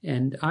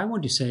 And I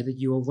want to say that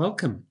you are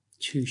welcome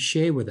to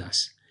share with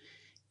us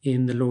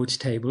in the Lord's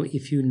table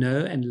if you know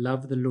and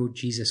love the Lord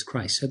Jesus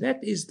Christ. So that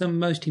is the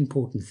most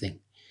important thing,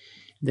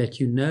 that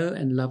you know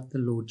and love the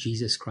Lord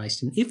Jesus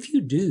Christ. And if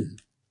you do,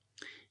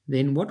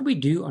 then what we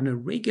do on a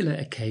regular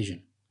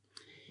occasion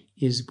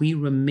is we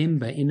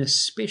remember in a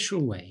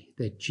special way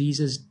that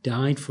Jesus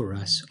died for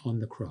us on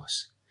the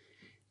cross,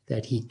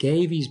 that he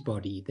gave his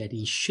body, that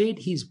he shed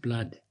his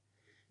blood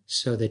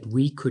so that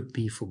we could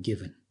be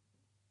forgiven.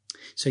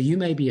 So you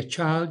may be a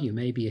child, you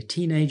may be a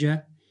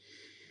teenager,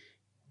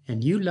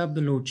 and you love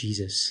the Lord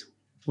Jesus.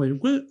 Well,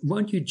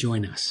 won't you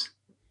join us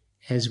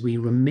as we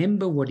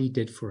remember what he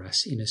did for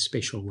us in a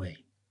special way?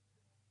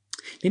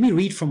 Let me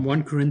read from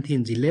 1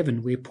 Corinthians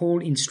 11, where Paul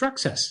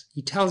instructs us.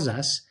 He tells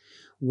us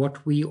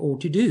what we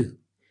ought to do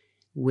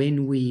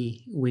when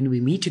we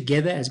meet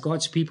together as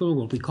God's people.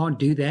 Well, we can't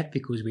do that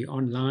because we're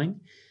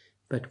online,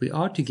 but we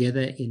are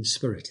together in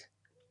spirit.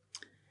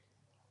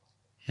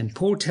 And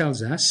Paul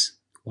tells us,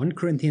 1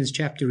 Corinthians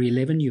chapter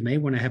 11, you may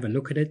want to have a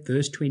look at it,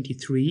 verse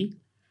 23,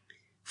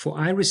 "For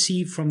I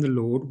received from the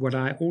Lord what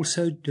I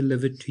also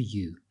delivered to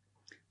you,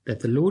 that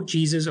the Lord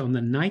Jesus, on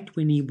the night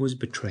when he was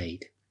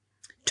betrayed,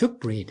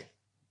 took bread,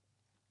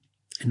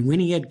 and when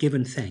he had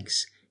given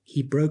thanks,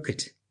 he broke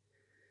it.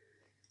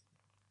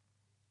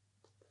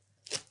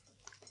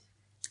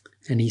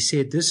 And he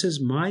said, 'This is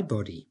my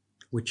body,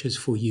 which is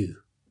for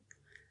you.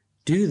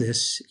 Do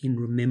this in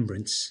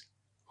remembrance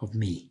of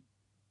me.'"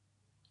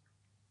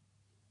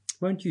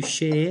 Won't you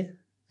share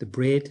the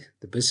bread,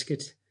 the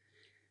biscuit,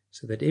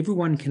 so that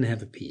everyone can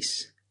have a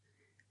piece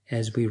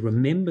as we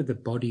remember the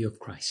body of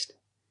Christ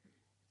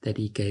that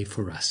he gave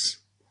for us?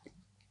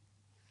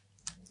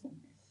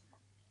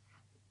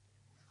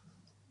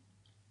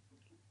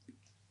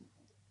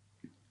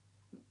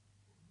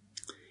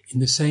 In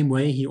the same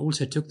way, he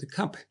also took the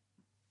cup.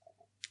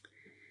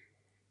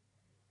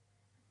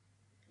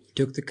 He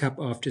took the cup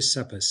after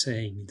supper,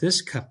 saying,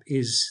 "This cup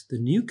is the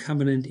new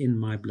covenant in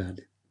my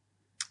blood.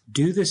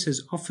 Do this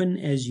as often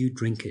as you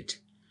drink it,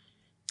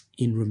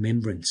 in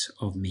remembrance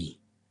of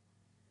me."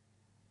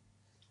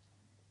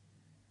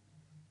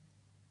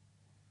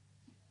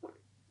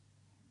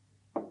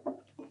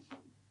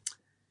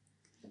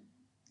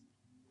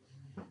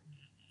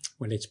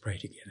 Well, let's pray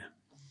together.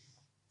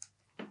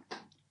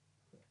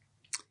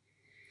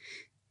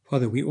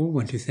 Father, we all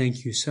want to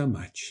thank you so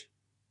much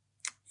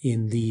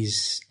in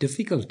these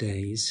difficult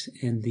days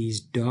and these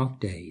dark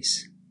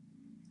days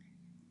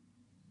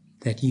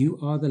that you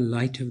are the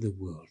light of the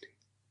world,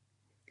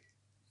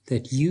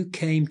 that you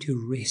came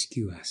to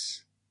rescue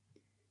us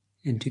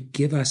and to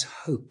give us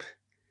hope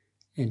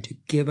and to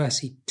give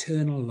us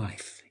eternal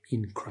life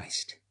in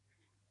Christ.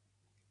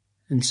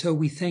 And so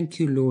we thank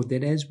you, Lord,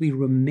 that as we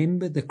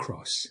remember the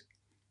cross,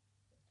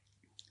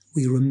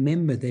 we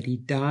remember that he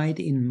died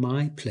in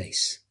my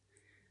place.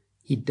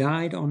 He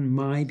died on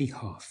my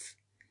behalf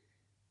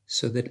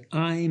so that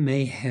I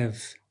may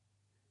have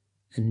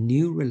a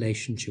new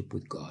relationship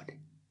with God.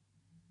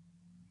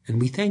 And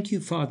we thank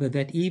you, Father,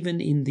 that even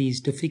in these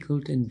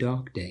difficult and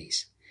dark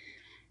days,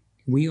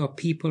 we are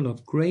people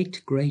of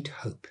great, great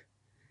hope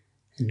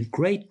and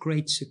great,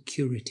 great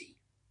security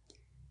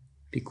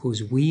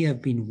because we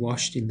have been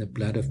washed in the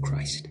blood of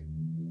Christ.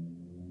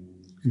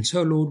 And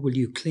so, Lord, will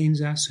you cleanse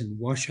us and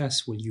wash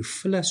us? Will you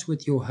fill us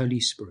with your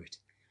Holy Spirit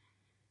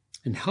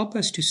and help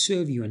us to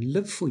serve you and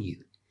live for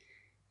you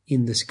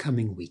in this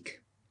coming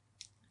week?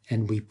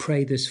 And we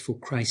pray this for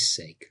Christ's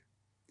sake.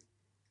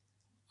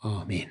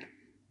 Amen.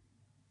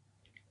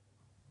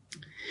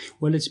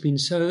 Well, it's been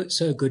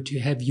so good to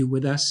have you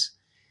with us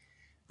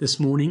this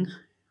morning.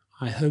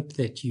 I hope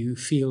that you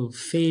feel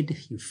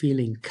fed, you feel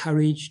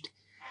encouraged.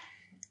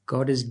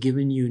 God has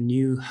given you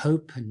new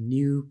hope and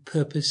new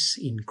purpose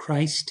in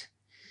Christ.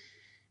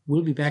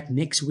 We'll be back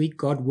next week,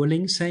 God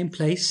willing, same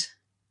place,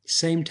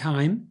 same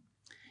time.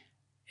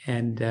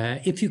 And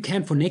if you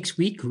can for next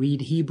week,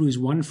 read Hebrews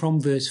 1 from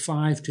verse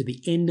 5 to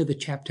the end of the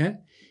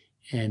chapter.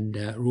 And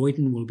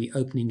Royden will be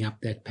opening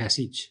up that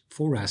passage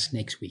for us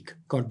next week.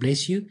 God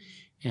bless you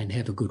and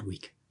have a good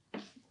week.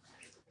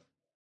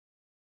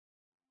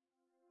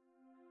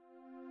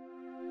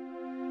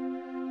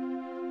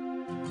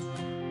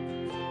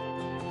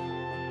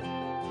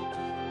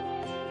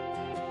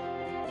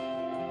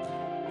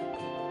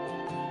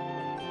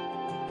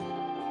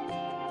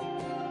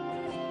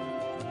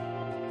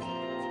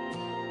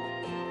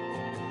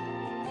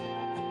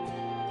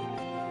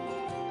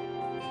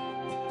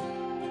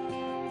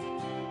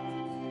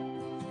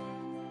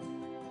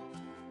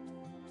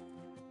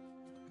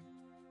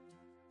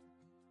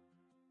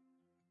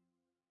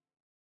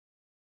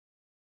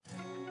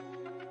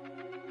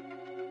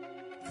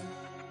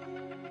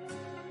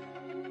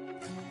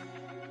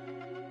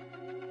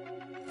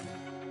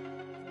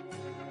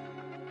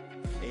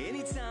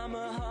 Anytime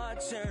a heart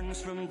turns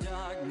from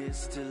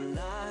darkness to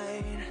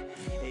light,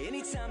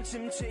 anytime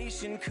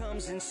temptation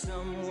comes and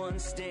someone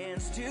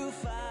stands to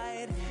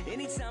fight,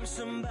 anytime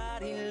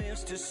somebody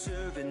lives to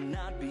serve and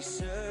not be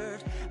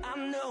served, I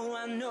know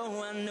God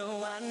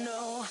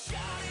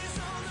is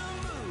on the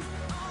move,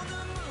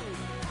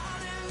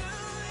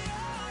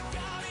 hallelujah.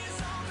 God is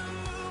on the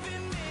move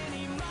in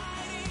many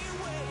mighty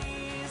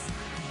ways.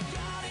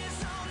 God is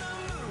on the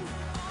move,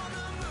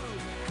 hallelujah.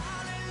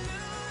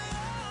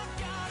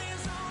 God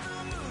is on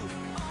the move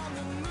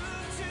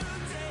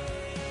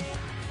today.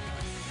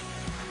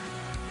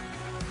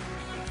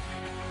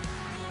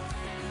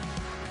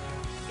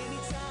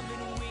 Anytime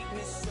in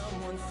weakness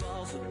someone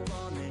falls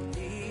upon their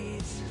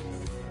knees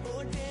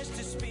or dares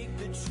to speak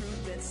the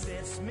truth that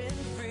sets men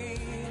free,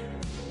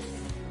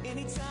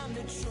 anytime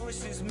the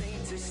choice is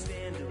made to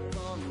stand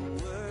upon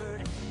the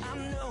word, I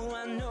know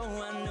God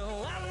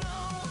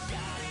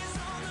is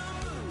on the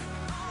move,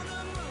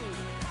 hallelujah.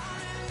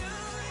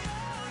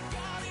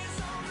 God is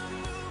on the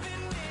move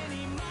in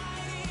many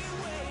mighty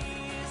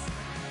ways.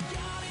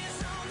 God is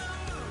on the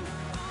move,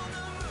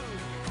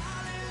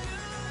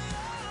 hallelujah.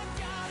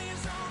 God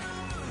is on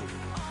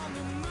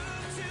the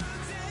move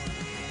today.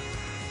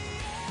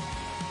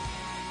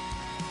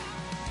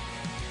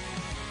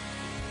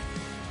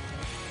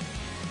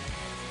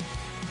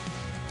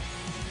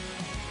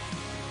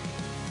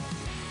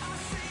 I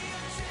see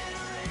a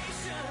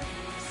generation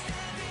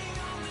standing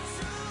on the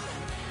truth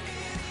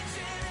in each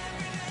and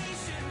every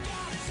nation.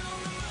 God is on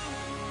the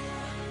move.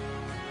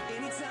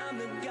 Anytime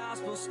the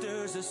gospel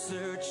stirs a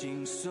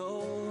searching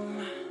soul,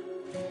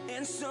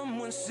 and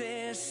someone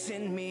says,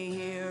 "Send me,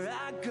 here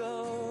I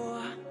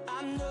go,"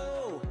 I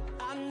know